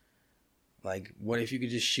 Like, what if you could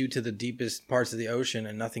just shoot to the deepest parts of the ocean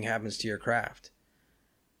and nothing happens to your craft?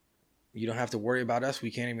 You don't have to worry about us. We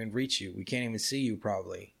can't even reach you. We can't even see you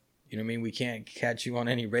probably. You know what I mean? We can't catch you on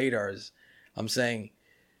any radars. I'm saying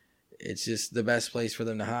it's just the best place for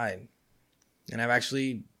them to hide. And I've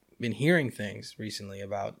actually been hearing things recently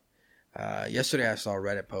about, yesterday I saw a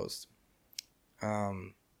Reddit post. I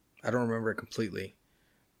don't remember it completely,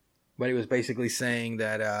 but it was basically saying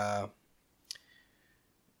that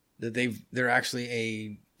they're actually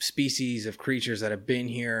a species of creatures that have been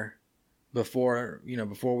here before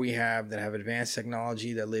we have, that have advanced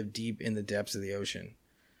technology, that live deep in the depths of the ocean.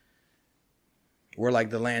 We're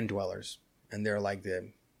like the land dwellers, and they're like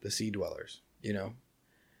the sea dwellers.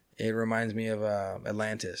 It reminds me of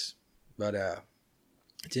Atlantis, but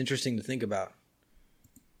it's interesting to think about.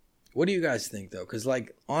 What do you guys think though? Because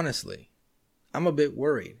honestly, I'm a bit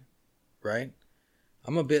worried, right?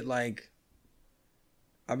 I'm a bit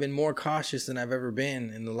I've been more cautious than I've ever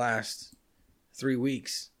been in the last 3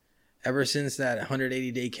 weeks. Ever since that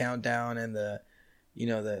 180-day countdown and the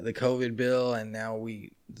COVID bill, and now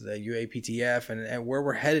the UAPTF and where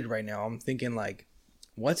we're headed right now, I'm thinking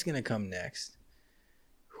what's going to come next?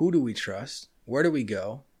 Who do we trust? Where do we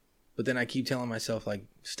go? But then I keep telling myself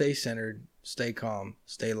stay centered, stay calm,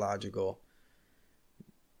 stay logical.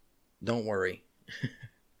 Don't worry.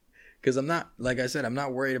 Because I'm not, like I said, I'm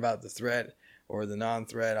not worried about the threat or the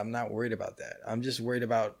non-threat. I'm not worried about that. I'm just worried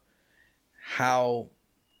about how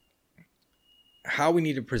we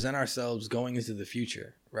need to present ourselves going into the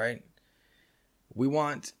future, right? We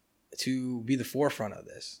want to be the forefront of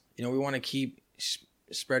this. We want to keep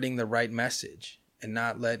spreading the right message and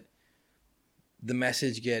not let the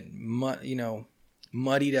message get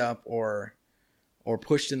muddied up or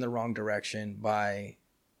pushed in the wrong direction by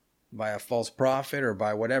a false prophet or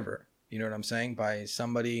by whatever. You know what I'm saying? By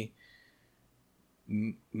somebody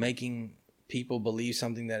making people believe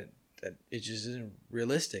something that it just isn't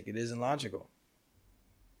realistic. It isn't logical.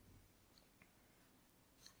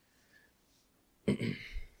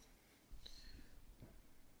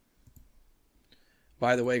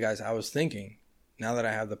 By the way, guys, I was thinking, now that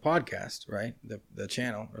I have the podcast, right? The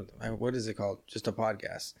channel, or what is it called? Just a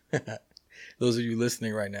podcast. Those of you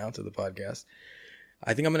listening right now to the podcast,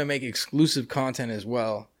 I think I'm going to make exclusive content as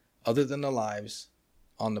well, other than the lives,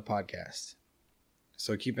 on the podcast.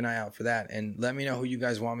 So keep an eye out for that. And let me know who you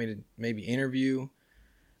guys want me to maybe interview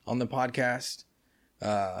on the podcast.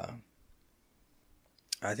 I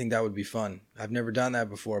think that would be fun. I've never done that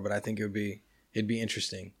before, but I think it'd be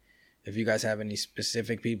interesting. If you guys have any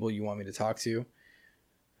specific people you want me to talk to,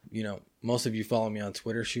 most of you follow me on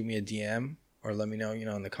Twitter, shoot me a DM or let me know,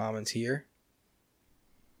 in the comments here.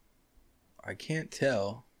 I can't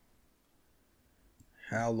tell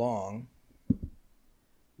how long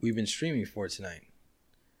we've been streaming for tonight.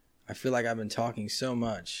 I feel like I've been talking so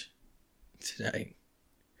much tonight.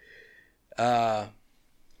 So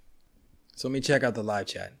let me check out the live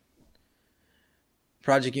chat.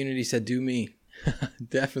 Project Unity said, do me.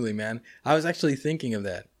 Definitely, man. I was actually thinking of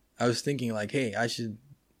that. I was thinking hey, I should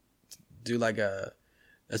do a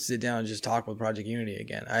sit down and just talk with Project Unity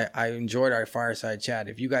again. I enjoyed our fireside chat.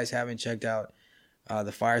 If you guys haven't checked out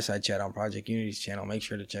the fireside chat on Project Unity's channel, make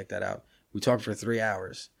sure to check that out. We talked for 3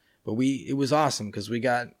 hours, but it was awesome because we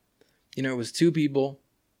got, it was 2 people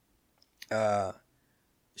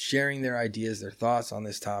sharing their ideas, their thoughts on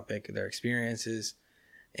this topic, their experiences,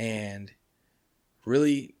 and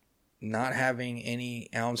really not having any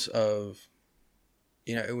ounce of,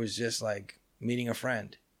 it was just like meeting a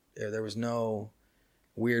friend. There was no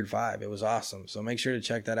weird vibe. It was awesome. So make sure to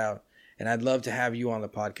check that out. And I'd love to have you on the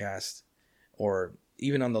podcast or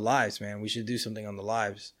even on the lives, man. We should do something on the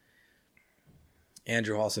lives.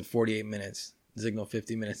 Andrew Hall said 48 minutes. Zignal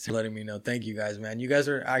 50 minutes. They're letting me know. Thank you guys, man. You guys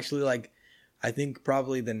are actually I think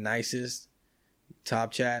probably the nicest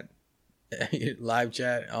top chat, live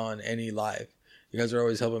chat on any live. You guys are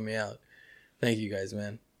always helping me out. Thank you guys,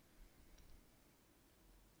 man.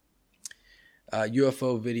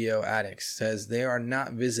 UFO Video Addicts says they are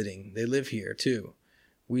not visiting. They live here too.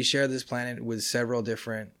 We share this planet with several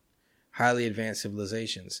different highly advanced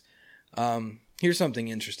civilizations. Here's something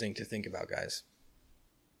interesting to think about, guys.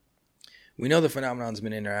 We know the phenomenon's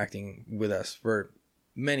been interacting with us for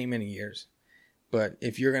many, many years. But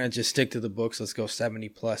if you're going to just stick to the books, let's go 70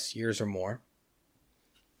 plus years or more.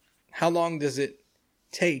 How long does it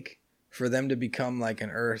take for them to become like a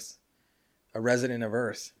resident of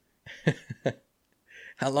Earth?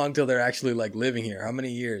 How long till they're actually like living here? How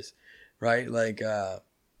many years? Right? Like,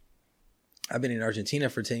 I've been in Argentina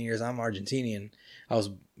for 10 years. I'm Argentinian.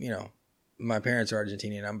 My parents are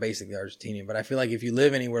Argentinian. I'm basically Argentinian, but I feel like if you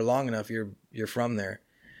live anywhere long enough, you're from there.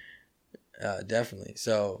 Definitely.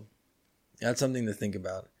 So that's something to think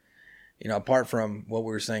about. Apart from what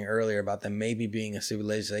we were saying earlier about them maybe being a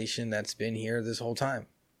civilization that's been here this whole time.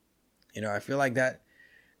 I feel like that.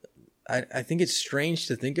 I think it's strange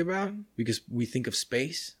to think about because we think of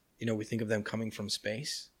space. We think of them coming from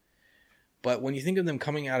space. But when you think of them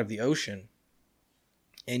coming out of the ocean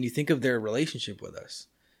and you think of their relationship with us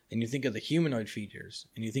and you think of the humanoid features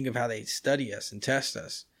and you think of how they study us and test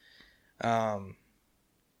us,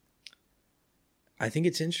 I think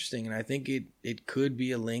it's interesting, and I think it could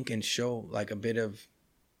be a link and show like a bit of,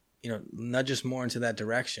 nudge us more into that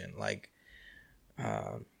direction. Like,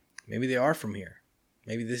 maybe they are from here.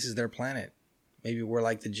 Maybe this is their planet. Maybe we're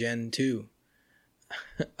like the Gen 2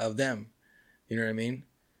 of them. You know what I mean?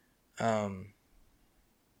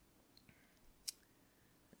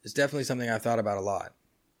 It's definitely something I've thought about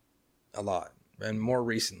a lot, and more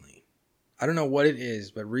recently. I don't know what it is,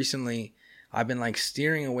 but recently I've been like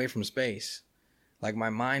steering away from space. Like my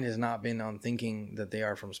mind has not been on thinking that they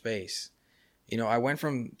are from space. I went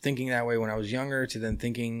from thinking that way when I was younger to then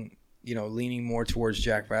thinking, leaning more towards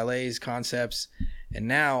Jack Vallée's concepts. And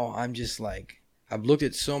now I'm just like, I've looked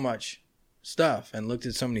at so much stuff and looked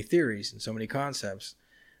at so many theories and so many concepts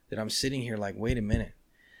that I'm sitting here like, wait a minute.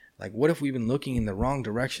 Like, what if we've been looking in the wrong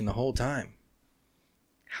direction the whole time?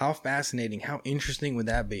 How fascinating, how interesting would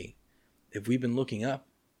that be if we've been looking up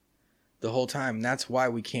the whole time? That's why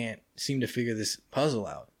we can't seem to figure this puzzle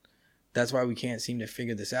out. That's why we can't seem to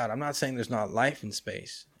figure this out. I'm not saying there's not life in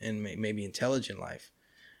space and maybe intelligent life,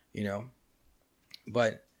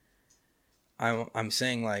 but I'm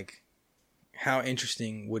saying like, how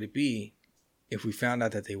interesting would it be if we found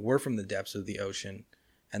out that they were from the depths of the ocean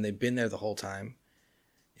and they've been there the whole time?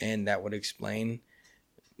 And that would explain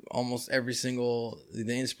almost the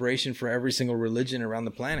inspiration for every single religion around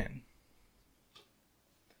the planet.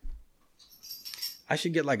 I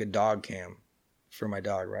should get like a dog cam for my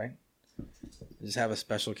dog, right? Just have a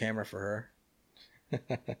special camera for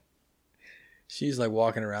her. She's like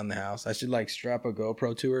walking around the house. I should like strap a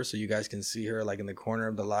GoPro to her so you guys can see her like in the corner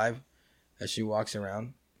of the live as she walks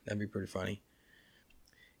around. That'd be pretty funny.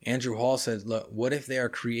 Andrew Hall says, look, what if they are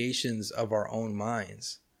creations of our own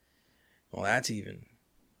minds? Well, that's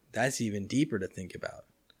even deeper to think about.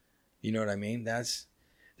 You know what I mean? There's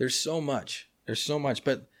so much.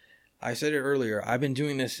 But I said it earlier, I've been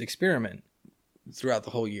doing this experiment throughout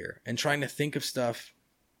the whole year and trying to think of stuff,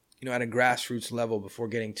 at a grassroots level before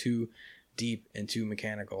getting too deep and too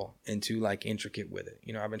mechanical and too like intricate with it.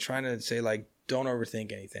 I've been trying to say like, don't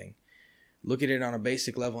overthink anything. Look at it on a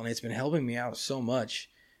basic level, and it's been helping me out so much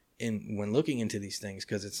when looking into these things,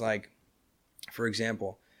 because it's like, for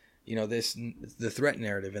example, the threat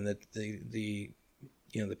narrative and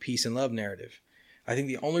the peace and love narrative. I think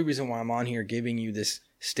the only reason why I'm on here giving you this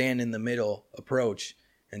stand in the middle approach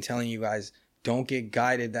and telling you guys don't get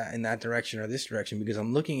guided in that direction or this direction, because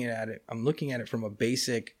I'm looking at it from a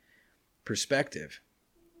basic perspective.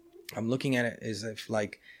 I'm looking at it as if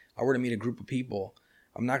like I were to meet a group of people,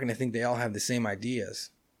 I'm not going to think they all have the same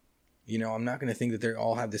ideas. I'm not going to think that they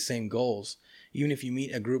all have the same goals. Even if you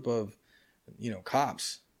meet a group of,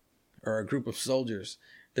 cops or a group of soldiers,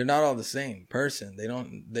 they're not all the same person.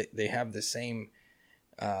 They have the same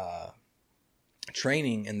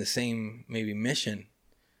training and the same maybe mission,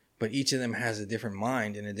 but each of them has a different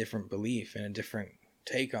mind and a different belief and a different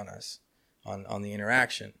take on us, on the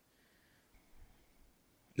interaction.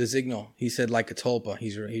 The Signal, he said like a tulpa.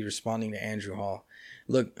 He's responding to Andrew Hall.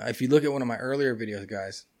 Look, if you look at one of my earlier videos,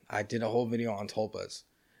 guys, I did a whole video on tulpas.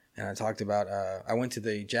 And I talked about, I went to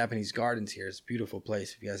the Japanese gardens here. It's a beautiful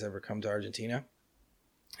place. If you guys ever come to Argentina,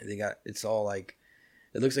 it's all like,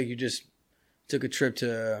 it looks like you just took a trip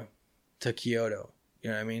to Kyoto. You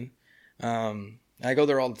know what I mean? I go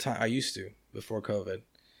there all the time. I used to before COVID.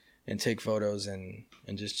 and take photos and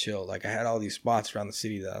just chill. Like, I had all these spots around the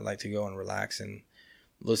city that I like to go and relax and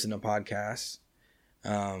listen to podcasts,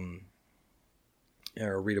 or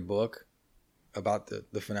read a book about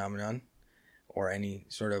the phenomenon or any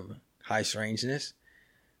sort of high strangeness.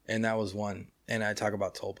 And that was one. And I talk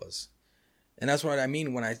about tulpas. And that's what I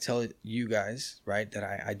mean when I tell you guys, right,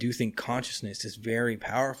 that I do think consciousness is very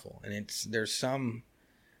powerful. And there's something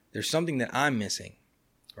that I'm missing,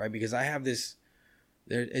 right? Because I have this,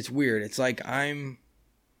 it's weird. It's like I'm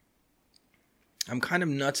kind of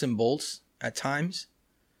nuts and bolts at times,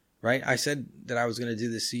 right? I said that I was going to do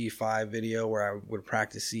the CE5 video where I would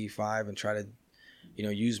practice CE5 and try to,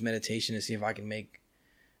 use meditation to see if I can make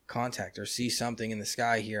contact or see something in the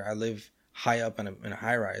sky here. I live high up in a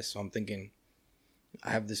high rise, so I'm thinking I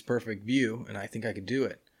have this perfect view and I think I could do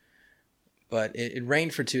it. But it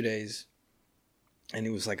rained for 2 days and it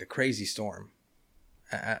was like a crazy storm.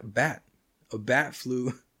 A bat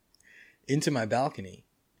flew into my balcony,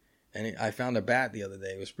 and I found a bat the other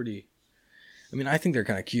day. It was pretty, I think they're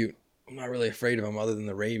kind of cute. I'm not really afraid of them other than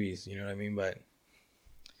the rabies, you know what I mean? But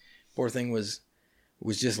poor thing was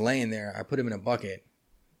just laying there. I put him in a bucket,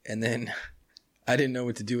 and then I didn't know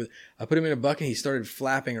what to do with it. I put him in a bucket. He started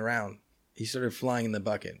flapping around. He started flying in the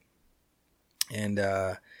bucket. And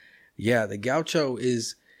the gaucho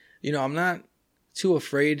is, I'm not too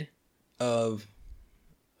afraid of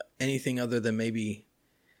anything other than maybe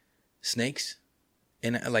snakes.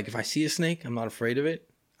 And like, if I see a snake, I'm not afraid of it.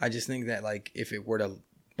 I just think that, like, if it were to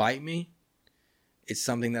bite me, it's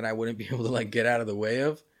something that I wouldn't be able to, like, get out of the way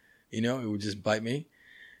of. It would just bite me.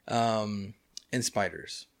 And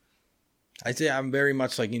spiders. I'd say I'm very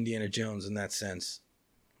much like Indiana Jones in that sense.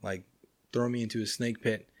 Like, throw me into a snake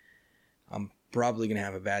pit, I'm probably going to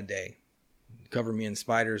have a bad day. Cover me in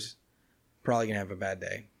spiders, probably going to have a bad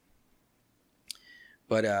day.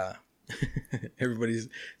 But everybody's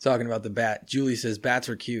talking about the bat. Julie says bats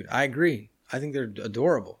are cute. I agree. I think they're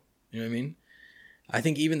adorable. You know what I mean? I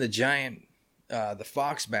think even the giant, the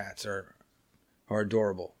fox bats are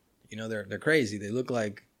adorable. They're crazy. They look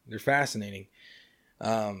like they're fascinating.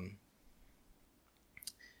 And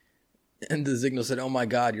the signal said, "Oh my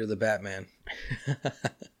God, you're the Batman."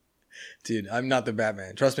 Dude, I'm not the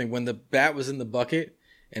Batman. Trust me, when the bat was in the bucket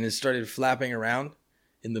and it started flapping around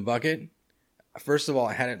in the bucket, first of all,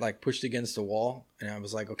 I had it like pushed against the wall, and I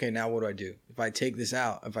was like, okay, now what do I do? If I take this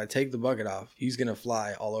out, if I take the bucket off, he's going to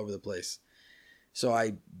fly all over the place. So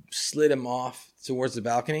I slid him off towards the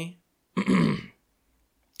balcony, and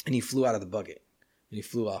he flew out of the bucket, and he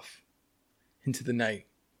flew off into the night.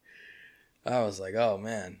 I was like, oh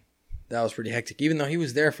man, that was pretty hectic. Even though he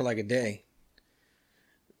was there for like a day,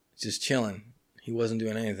 just chilling. He wasn't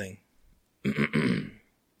doing anything.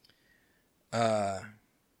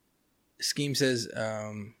 Scheme says,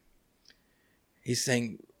 I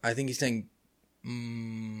think he's saying,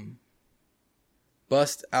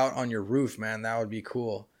 bust out on your roof, man. That would be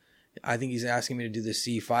cool. I think he's asking me to do the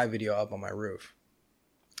C5 video up on my roof.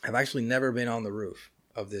 I've actually never been on the roof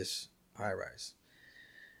of this high rise.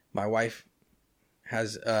 My wife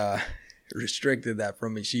has restricted that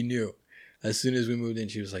from me. She knew. As soon as we moved in,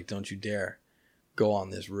 she was like, don't you dare go on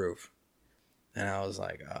this roof. And I was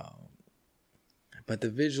like, oh. But the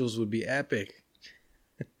visuals would be epic.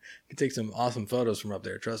 I could take some awesome photos from up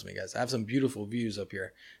there. Trust me, guys. I have some beautiful views up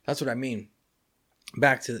here. That's what I mean.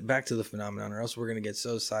 Back to the phenomenon, or else we're going to get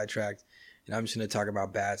so sidetracked. And I'm just going to talk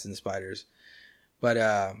about bats and spiders. But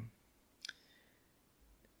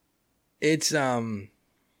it's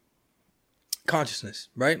consciousness,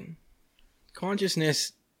 right?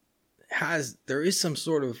 Consciousness there is some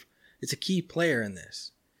sort of, it's a key player in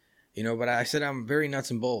this, but I said I'm very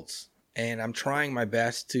nuts and bolts, and I'm trying my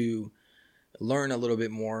best to learn a little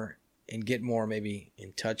bit more and get more maybe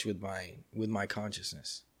in touch with my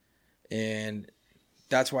consciousness. And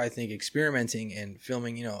that's why I think experimenting and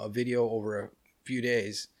filming, a video over a few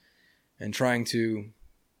days and trying to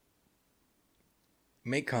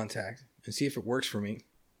make contact and see if it works for me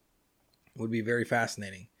would be very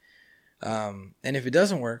fascinating. And if it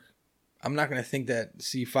doesn't work, I'm not going to think that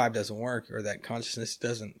C5 doesn't work or that consciousness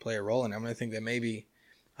doesn't play a role in it. I'm going to think that maybe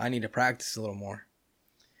I need to practice a little more.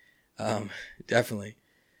 Definitely.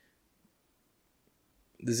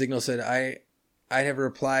 The signal said, I have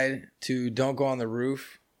replied to don't go on the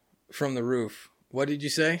roof from the roof. What did you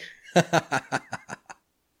say?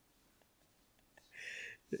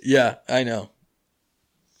 Yeah, I know.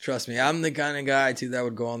 Trust me, I'm the kind of guy too that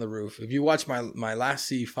would go on the roof. If you watch my last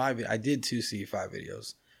C5, I did 2 C5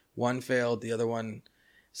 videos. One failed, the other one,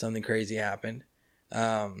 something crazy happened.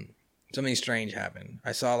 Something strange happened.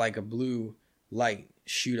 I saw like a blue light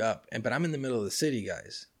shoot up, but I'm in the middle of the city,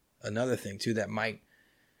 guys. Another thing too that might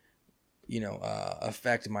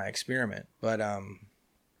affect my experiment. But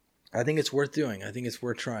I think it's worth doing. I think it's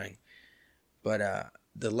worth trying. But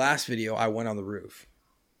the last video, I went on the roof.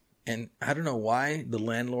 And I don't know why the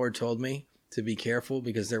landlord told me to be careful,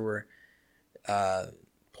 because there were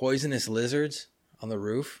poisonous lizards on the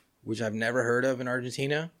roof, which I've never heard of in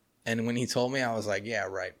Argentina. And when he told me, I was like, yeah,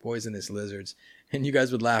 right, poisonous lizards. And you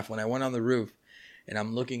guys would laugh when I went on the roof and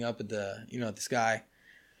I'm looking up at the sky,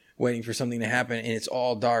 waiting for something to happen, and it's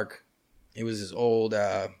all dark. It was this old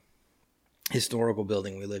historical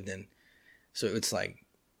building we lived in. So it's like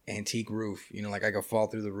antique roof, like I could fall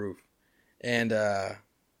through the roof. And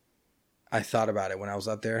I thought about it when I was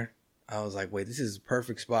up there. I was like, wait, this is a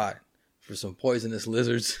perfect spot for some poisonous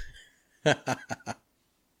lizards.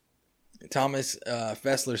 Thomas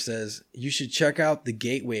Fessler says, you should check out the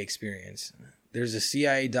Gateway Experience. There's a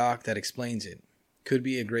CIA doc that explains it. Could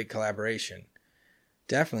be a great collaboration.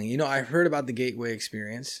 Definitely. I've heard about the Gateway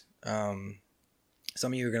Experience. Some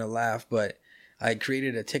of you are going to laugh, but I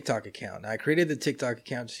created a TikTok account. Now, I created the TikTok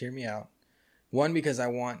account, just hear me out. One, because I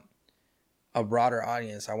want a broader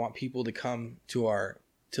audience. I want people to come to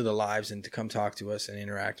the lives and to come talk to us and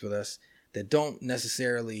interact with us that don't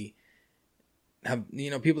necessarily have,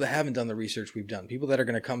 people that haven't done the research we've done, people that are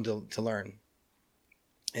going to come to learn.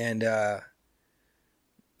 And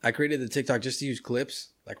I created the TikTok just to use clips,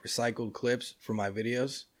 like recycled clips from my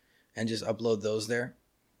videos, and just upload those there.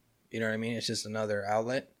 You know what I mean? It's just another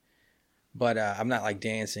outlet. But I'm not like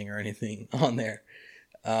dancing or anything on there.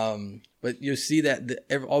 But you'll see that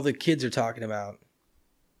all the kids are talking about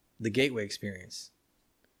the Gateway Experience.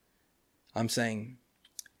 I'm saying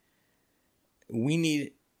we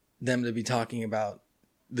need them to be talking about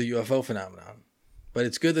the UFO phenomenon. But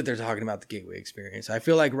it's good that they're talking about the Gateway Experience. I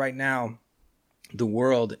feel like right now, the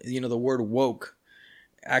world, the word woke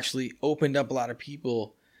actually opened up a lot of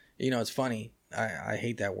people. It's funny. I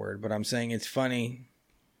hate that word, but I'm saying it's funny.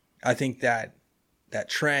 I think that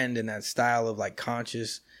trend and that style of like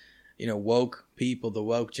conscious, woke people, the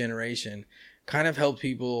woke generation, kind of helped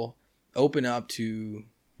people open up to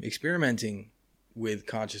experimenting with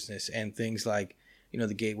consciousness and things like,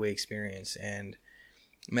 the Gateway Experience and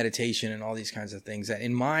meditation and all these kinds of things that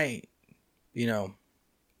in my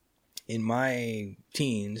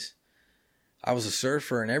teens, I was a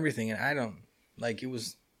surfer and everything. And it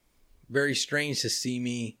was very strange to see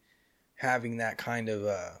me having that kind of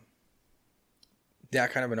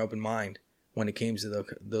an open mind when it came to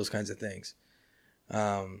those kinds of things.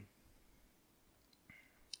 The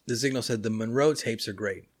Signal said the Monroe tapes are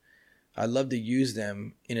great. I'd love to use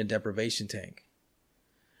them in a deprivation tank.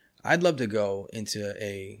 I'd love to go into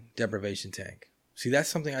a deprivation tank. See, that's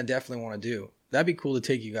something I definitely want to do. That'd be cool to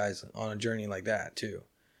take you guys on a journey like that too.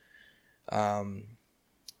 I've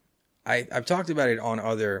talked about it on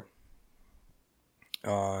another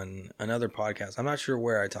podcast. I'm not sure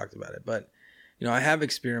where I talked about it, but I have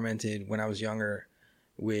experimented when I was younger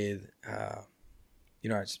with, I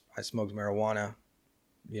smoked marijuana.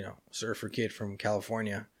 Surfer kid from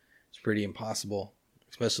California. It's pretty impossible,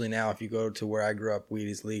 especially now. If you go to where I grew up, weed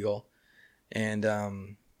is legal, and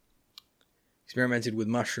experimented with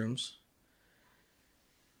mushrooms.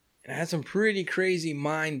 And I had some pretty crazy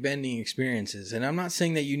mind-bending experiences. And I'm not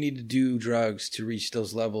saying that you need to do drugs to reach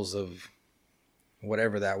those levels of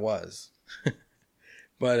whatever that was.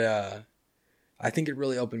 But I think it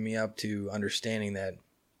really opened me up to understanding that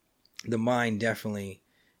the mind definitely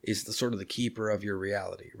is the sort of the keeper of your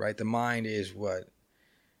reality, right? The mind is what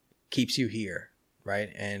keeps you here, right?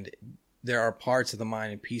 And there are parts of the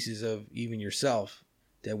mind and pieces of even yourself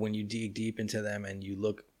that when you dig deep into them and you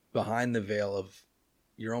look behind the veil of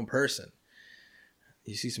your own person,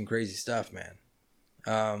 you see some crazy stuff, man.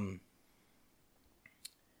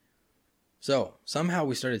 So somehow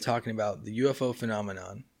we started talking about the UFO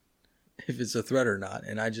phenomenon, if it's a threat or not,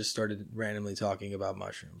 and I just started randomly talking about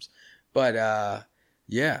mushrooms. But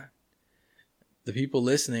yeah, the people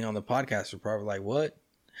listening on the podcast are probably like, what?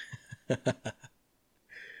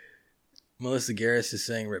 Melissa Garris is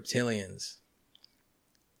saying reptilians.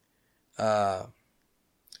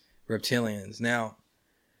 Reptilians. Now,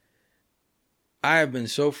 I have been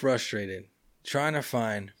so frustrated trying to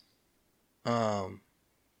find, I've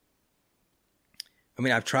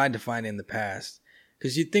tried to find in the past,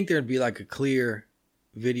 because you'd think there'd be like a clear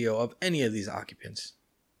video of any of these occupants,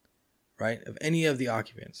 right? Of any of the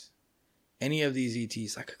occupants, any of these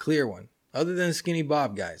ETs, like a clear one, other than the Skinny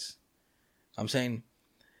Bob guys. I'm saying,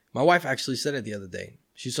 my wife actually said it the other day.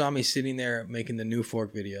 She saw me sitting there making the New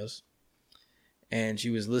Fork videos, and she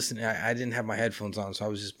was listening. I didn't have my headphones on, so I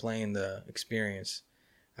was just playing the experience.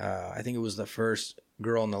 I think it was the first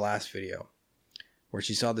girl in the last video, where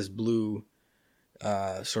she saw this blue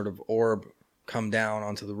sort of orb come down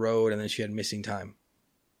onto the road, and then she had missing time.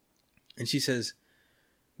 And she says,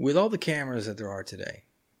 with all the cameras that there are today,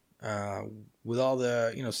 with all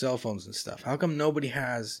the cell phones and stuff, how come nobody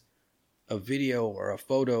has a video or a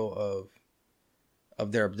photo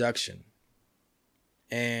of their abduction?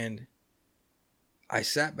 And I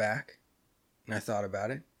sat back and I thought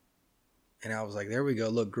about it, and I was like, there we go.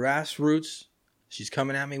 Look, grassroots. She's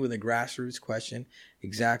coming at me with a grassroots question.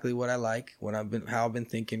 Exactly what I like, how I've been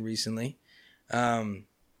thinking recently. And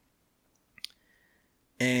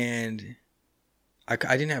I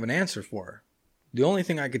didn't have an answer for her. The only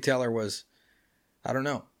thing I could tell her was, I don't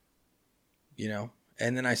know.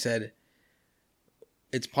 And then I said,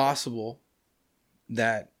 it's possible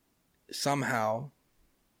that somehow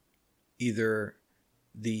either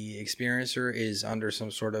the experiencer is under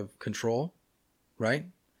some sort of control, right?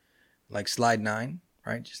 Like slide 9,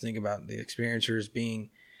 right? Just think about the experiencers being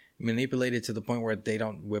manipulated to the point where they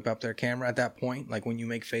don't whip up their camera at that point. Like when you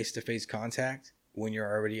make face-to-face contact, when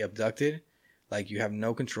you're already abducted, like you have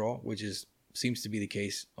no control, which seems to be the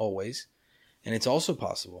case always. And it's also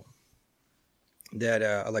possible that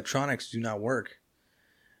electronics do not work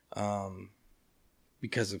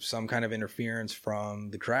because of some kind of interference from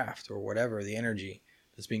the craft or whatever, the energy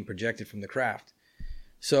that's being projected from the craft.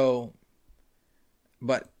 So,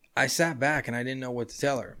 but I sat back and I didn't know what to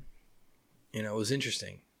tell her. It was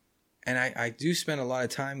interesting. And I do spend a lot of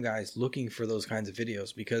time, guys, looking for those kinds of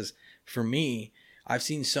videos, because for me, I've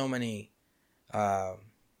seen so many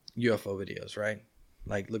UFO videos, right?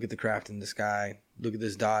 Like, look at the craft in the sky, look at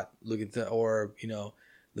this dot, look at the orb,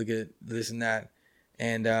 look at this and that.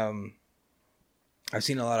 And I've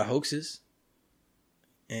seen a lot of hoaxes,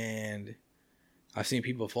 and I've seen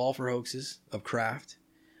people fall for hoaxes of craft.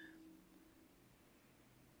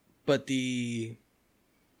 But the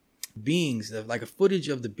beings, like a footage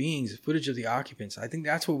of the beings, footage of the occupants, I think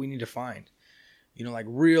that's what we need to find. Like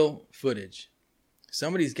real footage.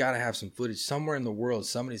 Somebody's got to have some footage somewhere in the world.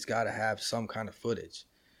 Somebody's got to have some kind of footage,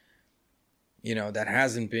 that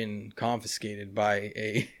hasn't been confiscated by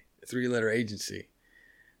a 3-letter agency.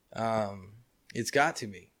 It's got to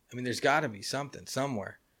be. I mean, there's got to be something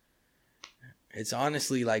somewhere. It's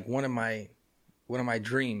honestly like one of my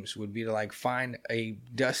dreams would be to like find a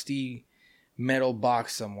dusty metal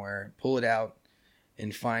box somewhere, pull it out,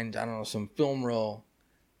 and find, I don't know, some film roll,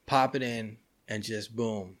 pop it in, and just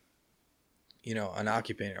boom, an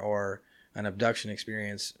occupant or an abduction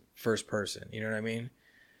experience first person. You know what I mean?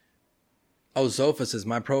 Oh, Zofa says,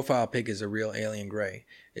 my profile pic is a real alien gray.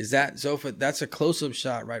 Is that, Zofa, that's a close-up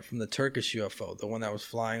shot right from the Turkish UFO, the one that was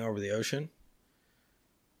flying over the ocean?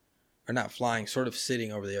 Or not flying, sort of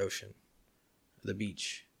sitting over the ocean, the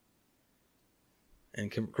beach.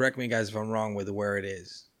 And correct me, guys, if I'm wrong with where it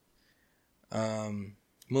is.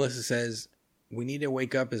 Melissa says, we need to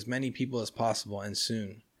wake up as many people as possible and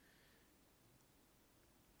soon.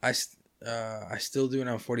 I still do it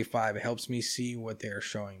on 45. It helps me see what they are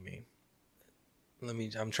showing me.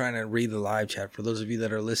 I'm trying to read the live chat. For those of you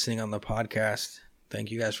that are listening on the podcast,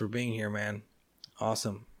 thank you guys for being here, man.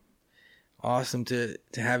 Awesome to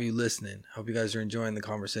have you listening. Hope you guys are enjoying the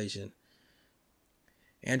conversation.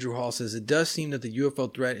 Andrew Hall says, it does seem that the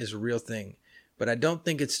UFO threat is a real thing, but I don't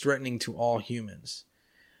think it's threatening to all humans.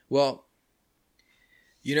 Well,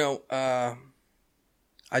 I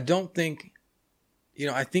don't think,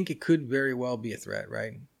 I think it could very well be a threat,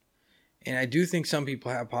 right? And I do think some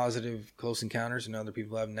people have positive close encounters and other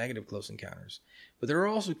people have negative close encounters. But there are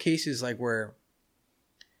also cases like where,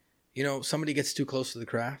 somebody gets too close to the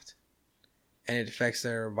craft and it affects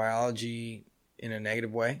their biology in a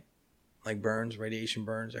negative way. Like burns, radiation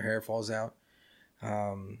burns, their hair falls out.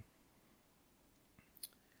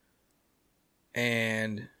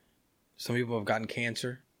 And some people have gotten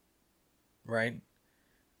cancer, right?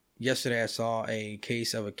 Yesterday I saw a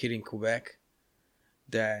case of a kid in Quebec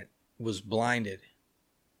that was blinded,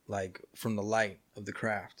 like from the light of the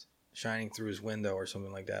craft shining through his window or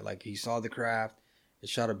something like that. Like he saw the craft, it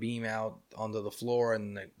shot a beam out onto the floor,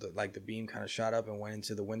 and the beam kind of shot up and went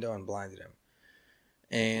into the window and blinded him.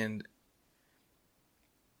 And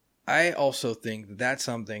I also think that that's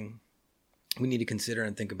something we need to consider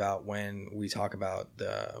and think about when we talk about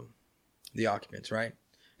the occupants, right?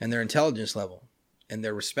 And their intelligence level and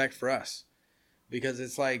their respect for us. Because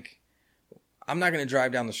it's like, I'm not going to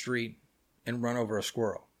drive down the street and run over a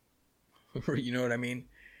squirrel. You know what I mean?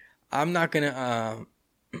 I'm not going to...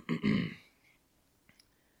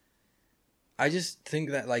 I just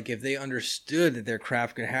think that, like, if they understood that their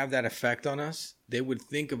craft could have that effect on us, they would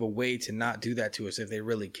think of a way to not do that to us if they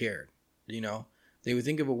really cared. They would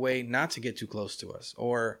think of a way not to get too close to us,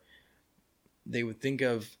 or they would think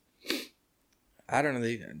of, I don't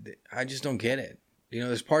know. I just don't get it.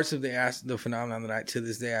 There's parts of the phenomenon that to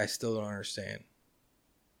this day I still don't understand.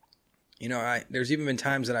 There's even been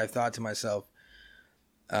times that I've thought to myself,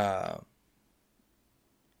 how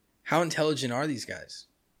intelligent are these guys?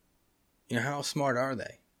 How smart are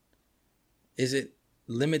they? Is it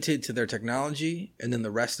limited to their technology, and then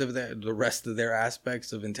the rest of their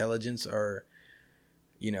aspects of intelligence are,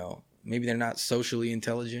 maybe they're not socially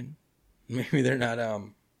intelligent, maybe they're not. I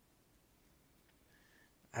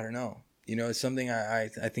don't know. It's something I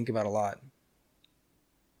think about a lot.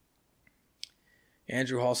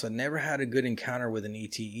 Andrew Hall said, never had a good encounter with an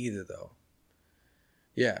ET either, though.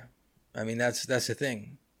 Yeah, I mean that's the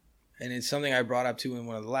thing, and it's something I brought up too in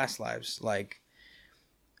one of the last lives. Like,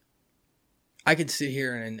 I could sit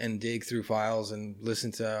here and dig through files and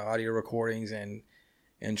listen to audio recordings and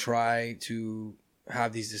try to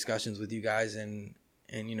have these discussions with you guys and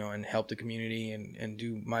help the community and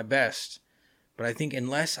do my best. But I think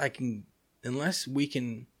unless we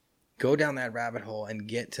can go down that rabbit hole and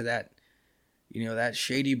get to that, that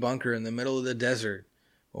shady bunker in the middle of the desert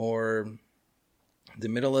or the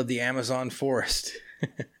middle of the Amazon forest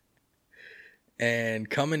and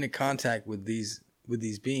come into contact with these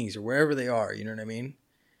beings or wherever they are, you know what I mean?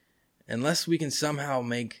 Unless we can somehow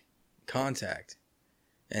make contact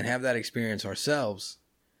and have that experience ourselves,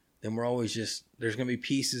 then we're always there's going to be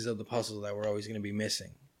pieces of the puzzle that we're always going to be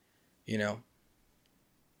missing,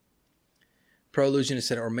 Pro Illusionist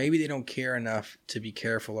said, or maybe they don't care enough to be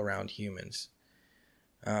careful around humans.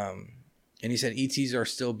 And he said, ETs are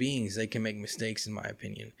still beings. They can make mistakes, in my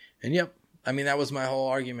opinion. And yep, I mean, that was my whole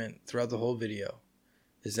argument throughout the whole video,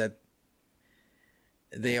 is that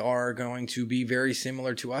they are going to be very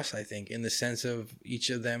similar to us, I think, in the sense of each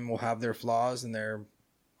of them will have their flaws and their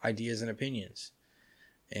ideas and opinions.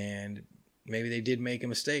 And maybe they did make a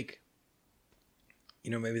mistake.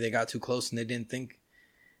 Maybe they got too close and they didn't think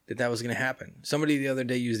that was going to happen. Somebody the other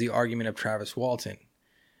day used the argument of Travis Walton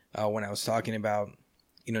when I was talking about,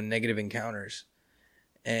 negative encounters.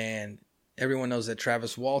 And everyone knows that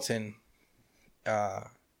Travis Walton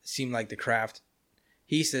seemed like the craft.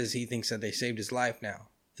 He says he thinks that they saved his life now.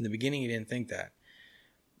 In the beginning, he didn't think that.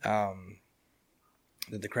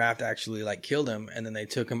 That the craft actually killed him, and then they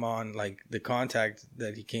took him on, the contact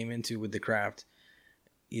that he came into with the craft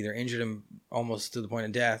either injured him almost to the point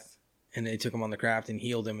of death, and they took him on the craft and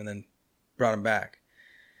healed him and then brought him back.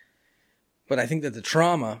 But I think that the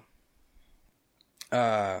trauma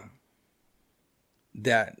that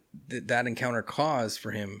encounter caused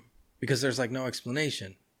for him, because there's no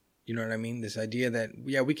explanation. You know what I mean? This idea that,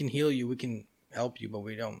 yeah, we can heal you, we can help you, but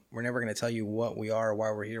we're never going to tell you what we are,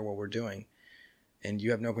 why we're here, what we're doing. And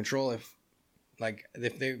you have no control if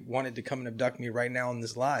they wanted to come and abduct me right now on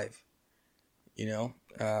this live, on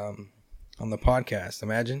the podcast.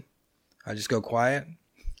 Imagine I just go quiet.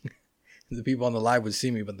 The people on the live would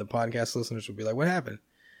see me, but the podcast listeners would be like, what happened?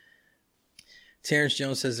 Terrence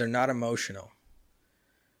Jones says they're not emotional.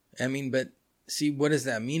 I mean, but see, what does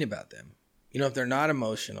that mean about them? If they're not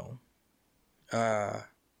emotional,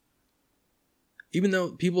 even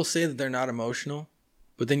though people say that they're not emotional,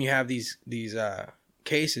 but then you have these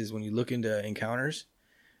cases when you look into encounters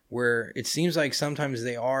where it seems like sometimes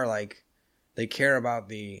they are they care about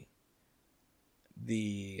the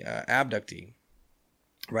abductee,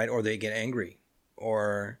 right? Or they get angry,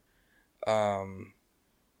 or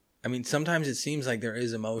sometimes it seems like there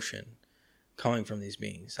is emotion coming from these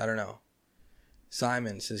beings. I don't know.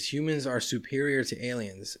 Simon says humans are superior to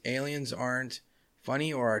aliens. Aliens aren't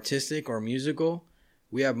funny or artistic or musical.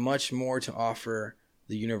 We have much more to offer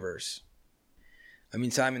the universe. I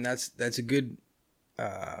mean, Simon, that's a good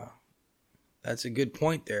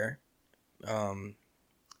point there. And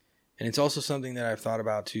it's also something that I've thought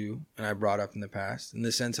about too, and I brought up in the past, in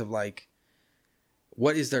the sense of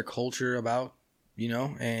what is their culture about,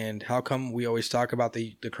 and how come we always talk about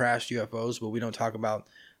the crashed UFOs, but we don't talk about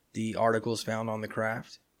the articles found on the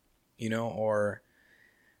craft, or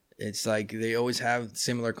it's they always have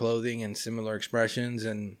similar clothing and similar expressions,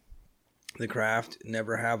 and the craft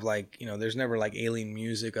never have there's never alien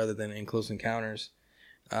music other than in Close Encounters.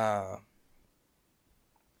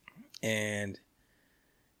 And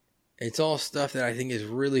it's all stuff that I think is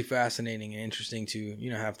really fascinating and interesting to,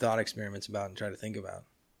 have thought experiments about and try to think about.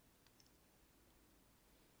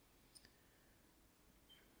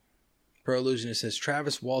 Pro Illusionist says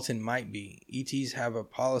Travis Walton might be. ETs have a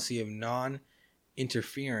policy of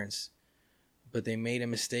non-interference, but they made a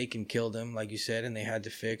mistake and killed him, like you said, and they had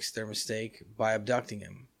to fix their mistake by abducting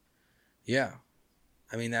him. Yeah.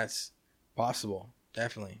 I mean, that's possible.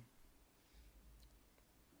 Definitely.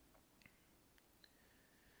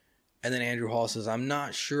 And then Andrew Hall says, I'm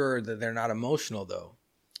not sure that they're not emotional, though.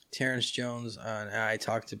 Terrence Jones and I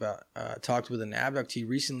talked with an abductee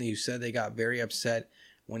recently who said they got very upset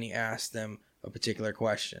when he asked them a particular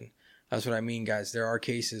question. That's what I mean, guys. There are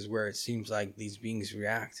cases where it seems like these beings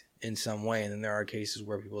react in some way, and then there are cases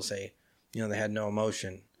where people say, they had no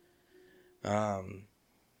emotion.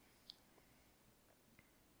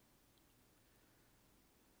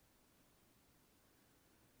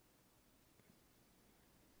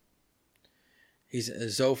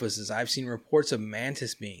 Zophus says, I've seen reports of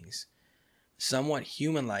mantis beings, somewhat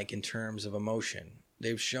human-like in terms of emotion.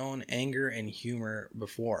 They've shown anger and humor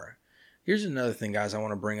before. Here's another thing, guys, I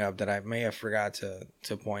want to bring up that I may have forgot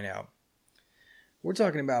to point out. We're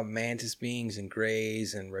talking about mantis beings and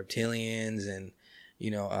greys and reptilians and,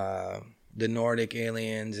 the Nordic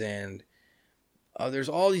aliens, and there's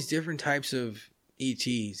all these different types of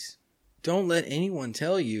ETs. Don't let anyone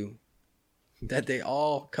tell you that they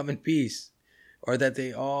all come in peace or that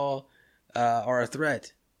they all are a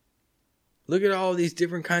threat. Look at all these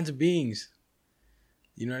different kinds of beings.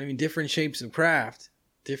 You know what I mean? Different shapes of craft,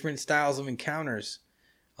 different styles of encounters.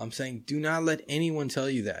 I'm saying do not let anyone tell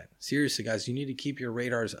you that. Seriously, guys, you need to keep your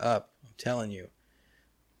radars up. I'm telling you.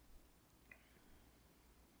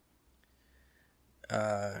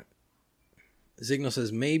 Signal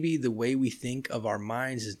says, maybe the way we think of our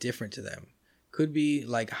minds is different to them. Could be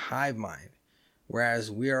like a hive mind, whereas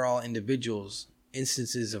we are all individuals,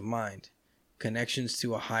 instances of mind, connections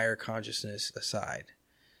to a higher consciousness aside.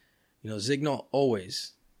 Signal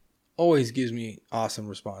always gives me awesome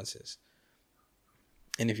responses.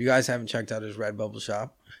 And if you guys haven't checked out his Redbubble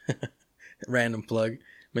shop, random plug,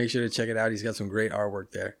 make sure to check it out. He's got some great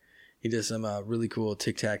artwork there. He does some really cool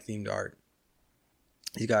Tic Tac themed art.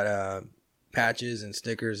 He's got patches and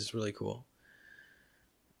stickers. It's really cool.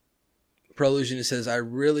 Prolusionist says, I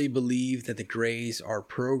really believe that the Greys are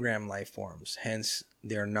programmed life forms, hence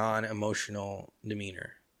their non-emotional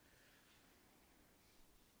demeanor.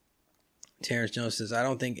 Terrence Jones says, I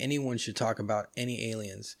don't think anyone should talk about any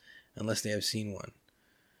aliens unless they have seen one.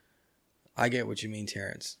 I get what you mean,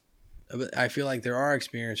 Terrence. But I feel like there are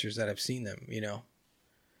experiencers that have seen them,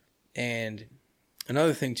 And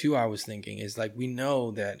another thing, too, I was thinking is, we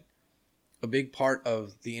know that a big part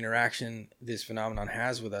of the interaction this phenomenon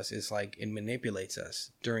has with us is, it manipulates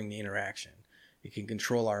us during the interaction. It can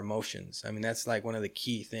control our emotions. I mean, that's, one of the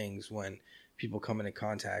key things when people come into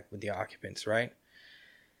contact with the occupants, right?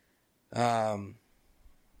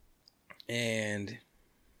 And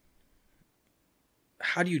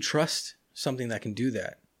how do you trust something that can do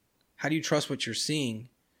that? How do you trust what you're seeing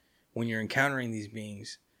when you're encountering these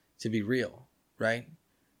beings to be real, right?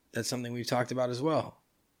 That's something we've talked about as well,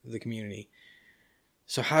 the community.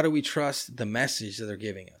 So how do we trust the message that they're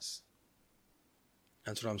giving us?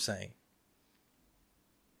 That's what I'm saying.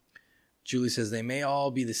 Julie says, they may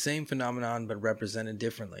all be the same phenomenon, but represented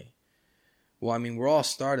differently. Well, I mean, we're all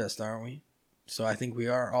Stardust, aren't we? So I think we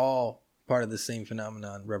are all part of the same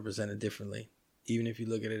phenomenon, represented differently, even if you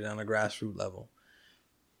look at it on a grassroots level.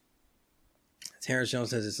 Terrence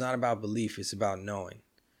Jones says, it's not about belief, it's about knowing.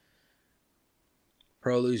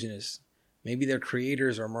 Pro-illusionists, maybe their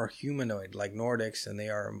creators are more humanoid, like Nordics, and they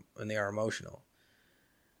are emotional.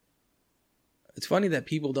 It's funny that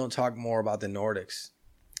people don't talk more about the Nordics.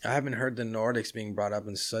 I haven't heard the Nordics being brought up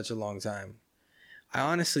in such a long time. I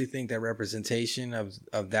honestly think that representation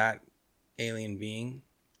of that alien being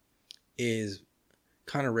is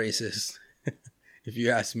kind of racist, if you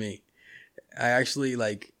ask me. I actually,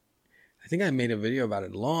 I think I made a video about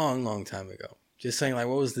it a long, long time ago. Just saying, what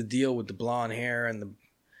was the deal with the blonde hair and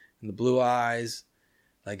the blue eyes?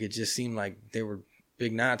 It just seemed like they were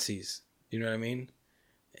big Nazis. You know what I mean?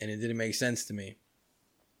 And it didn't make sense to me.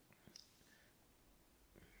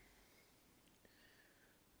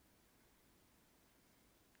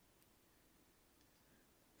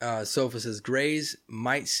 Sofa says, Greys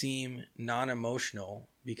might seem non-emotional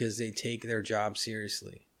because they take their job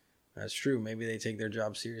seriously. That's true. Maybe they take their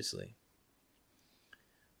job seriously.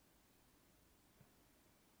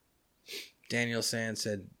 Daniel Sand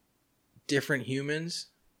said, different humans,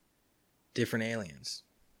 different aliens.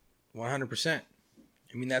 100%.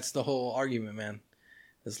 I mean, that's the whole argument, man.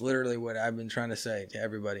 That's literally what I've been trying to say to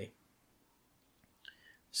everybody.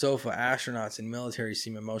 Sofa, astronauts and military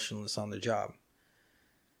seem emotionless on the job.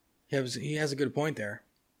 He has a good point there.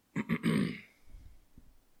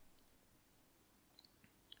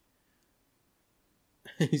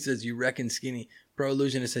 He says, you reckon Skinny...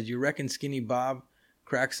 Pro-illusionist said, you reckon Skinny Bob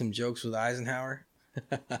cracked some jokes with Eisenhower?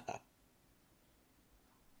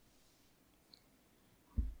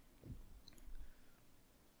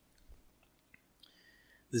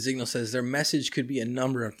 The signal says their message could be a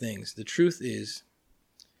number of things. The truth that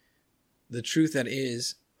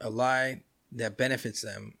is a lie that benefits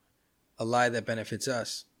them, a lie that benefits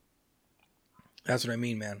us. That's what I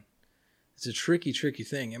mean, man. It's a tricky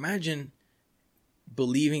thing. Imagine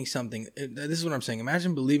believing something. This is what I'm saying.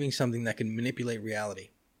 Imagine believing something that can manipulate reality.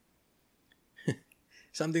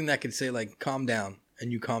 Something that could say, like, calm down,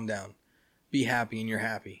 and you calm down. Be happy, and you're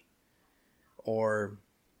happy. Or,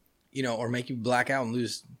 or make you black out and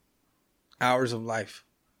lose hours of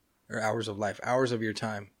your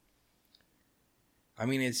time. I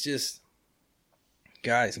mean, it's just,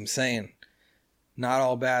 guys, I'm saying, not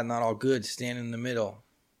all bad, not all good. Stand in the middle.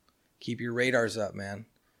 Keep your radars up, man.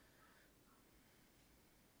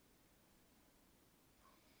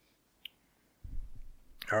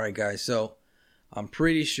 All right, guys. So I'm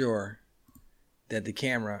pretty sure that the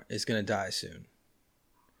camera is going to die soon.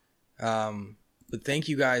 But thank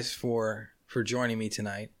you guys for joining me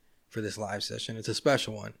tonight for this live session. It's a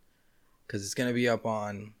special one because it's going to be up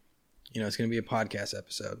on, it's going to be a podcast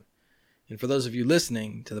episode. And for those of you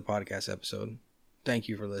listening to the podcast episode, thank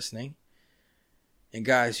you for listening. And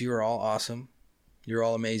guys, you are all awesome. You're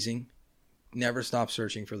all amazing. Never stop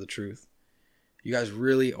searching for the truth. You guys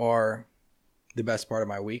really are the best part of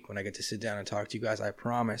my week when I get to sit down and talk to you guys. I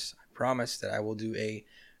promise that I will do a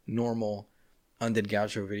normal Undead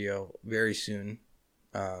Gaucho video very soon.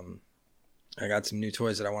 I got some new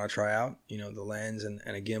toys that I want to try out, the lens and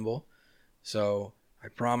a gimbal. So I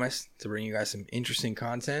promise to bring you guys some interesting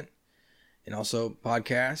content and also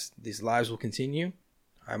podcast. These lives will continue.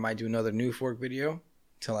 I might do another New Fork video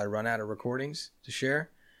until I run out of recordings to share.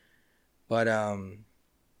 But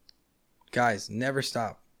guys, never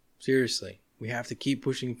stop. Seriously, we have to keep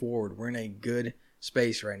pushing forward. We're in a good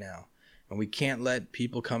space right now. And we can't let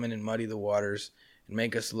people come in and muddy the waters and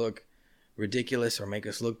make us look ridiculous or make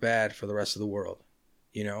us look bad for the rest of the world.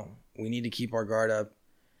 We need to keep our guard up.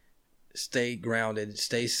 Stay grounded.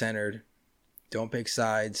 Stay centered. Don't pick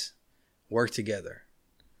sides. Work together.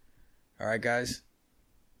 All right, guys?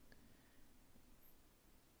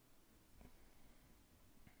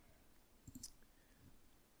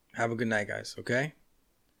 Have a good night, guys, okay?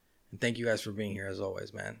 And thank you guys for being here as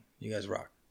always, man. You guys rock.